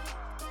Nicholas.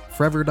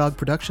 Forever Dog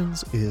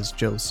Productions is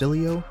Joe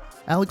Cilio,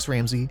 Alex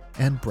Ramsey,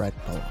 and Brett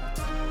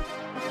Bowen.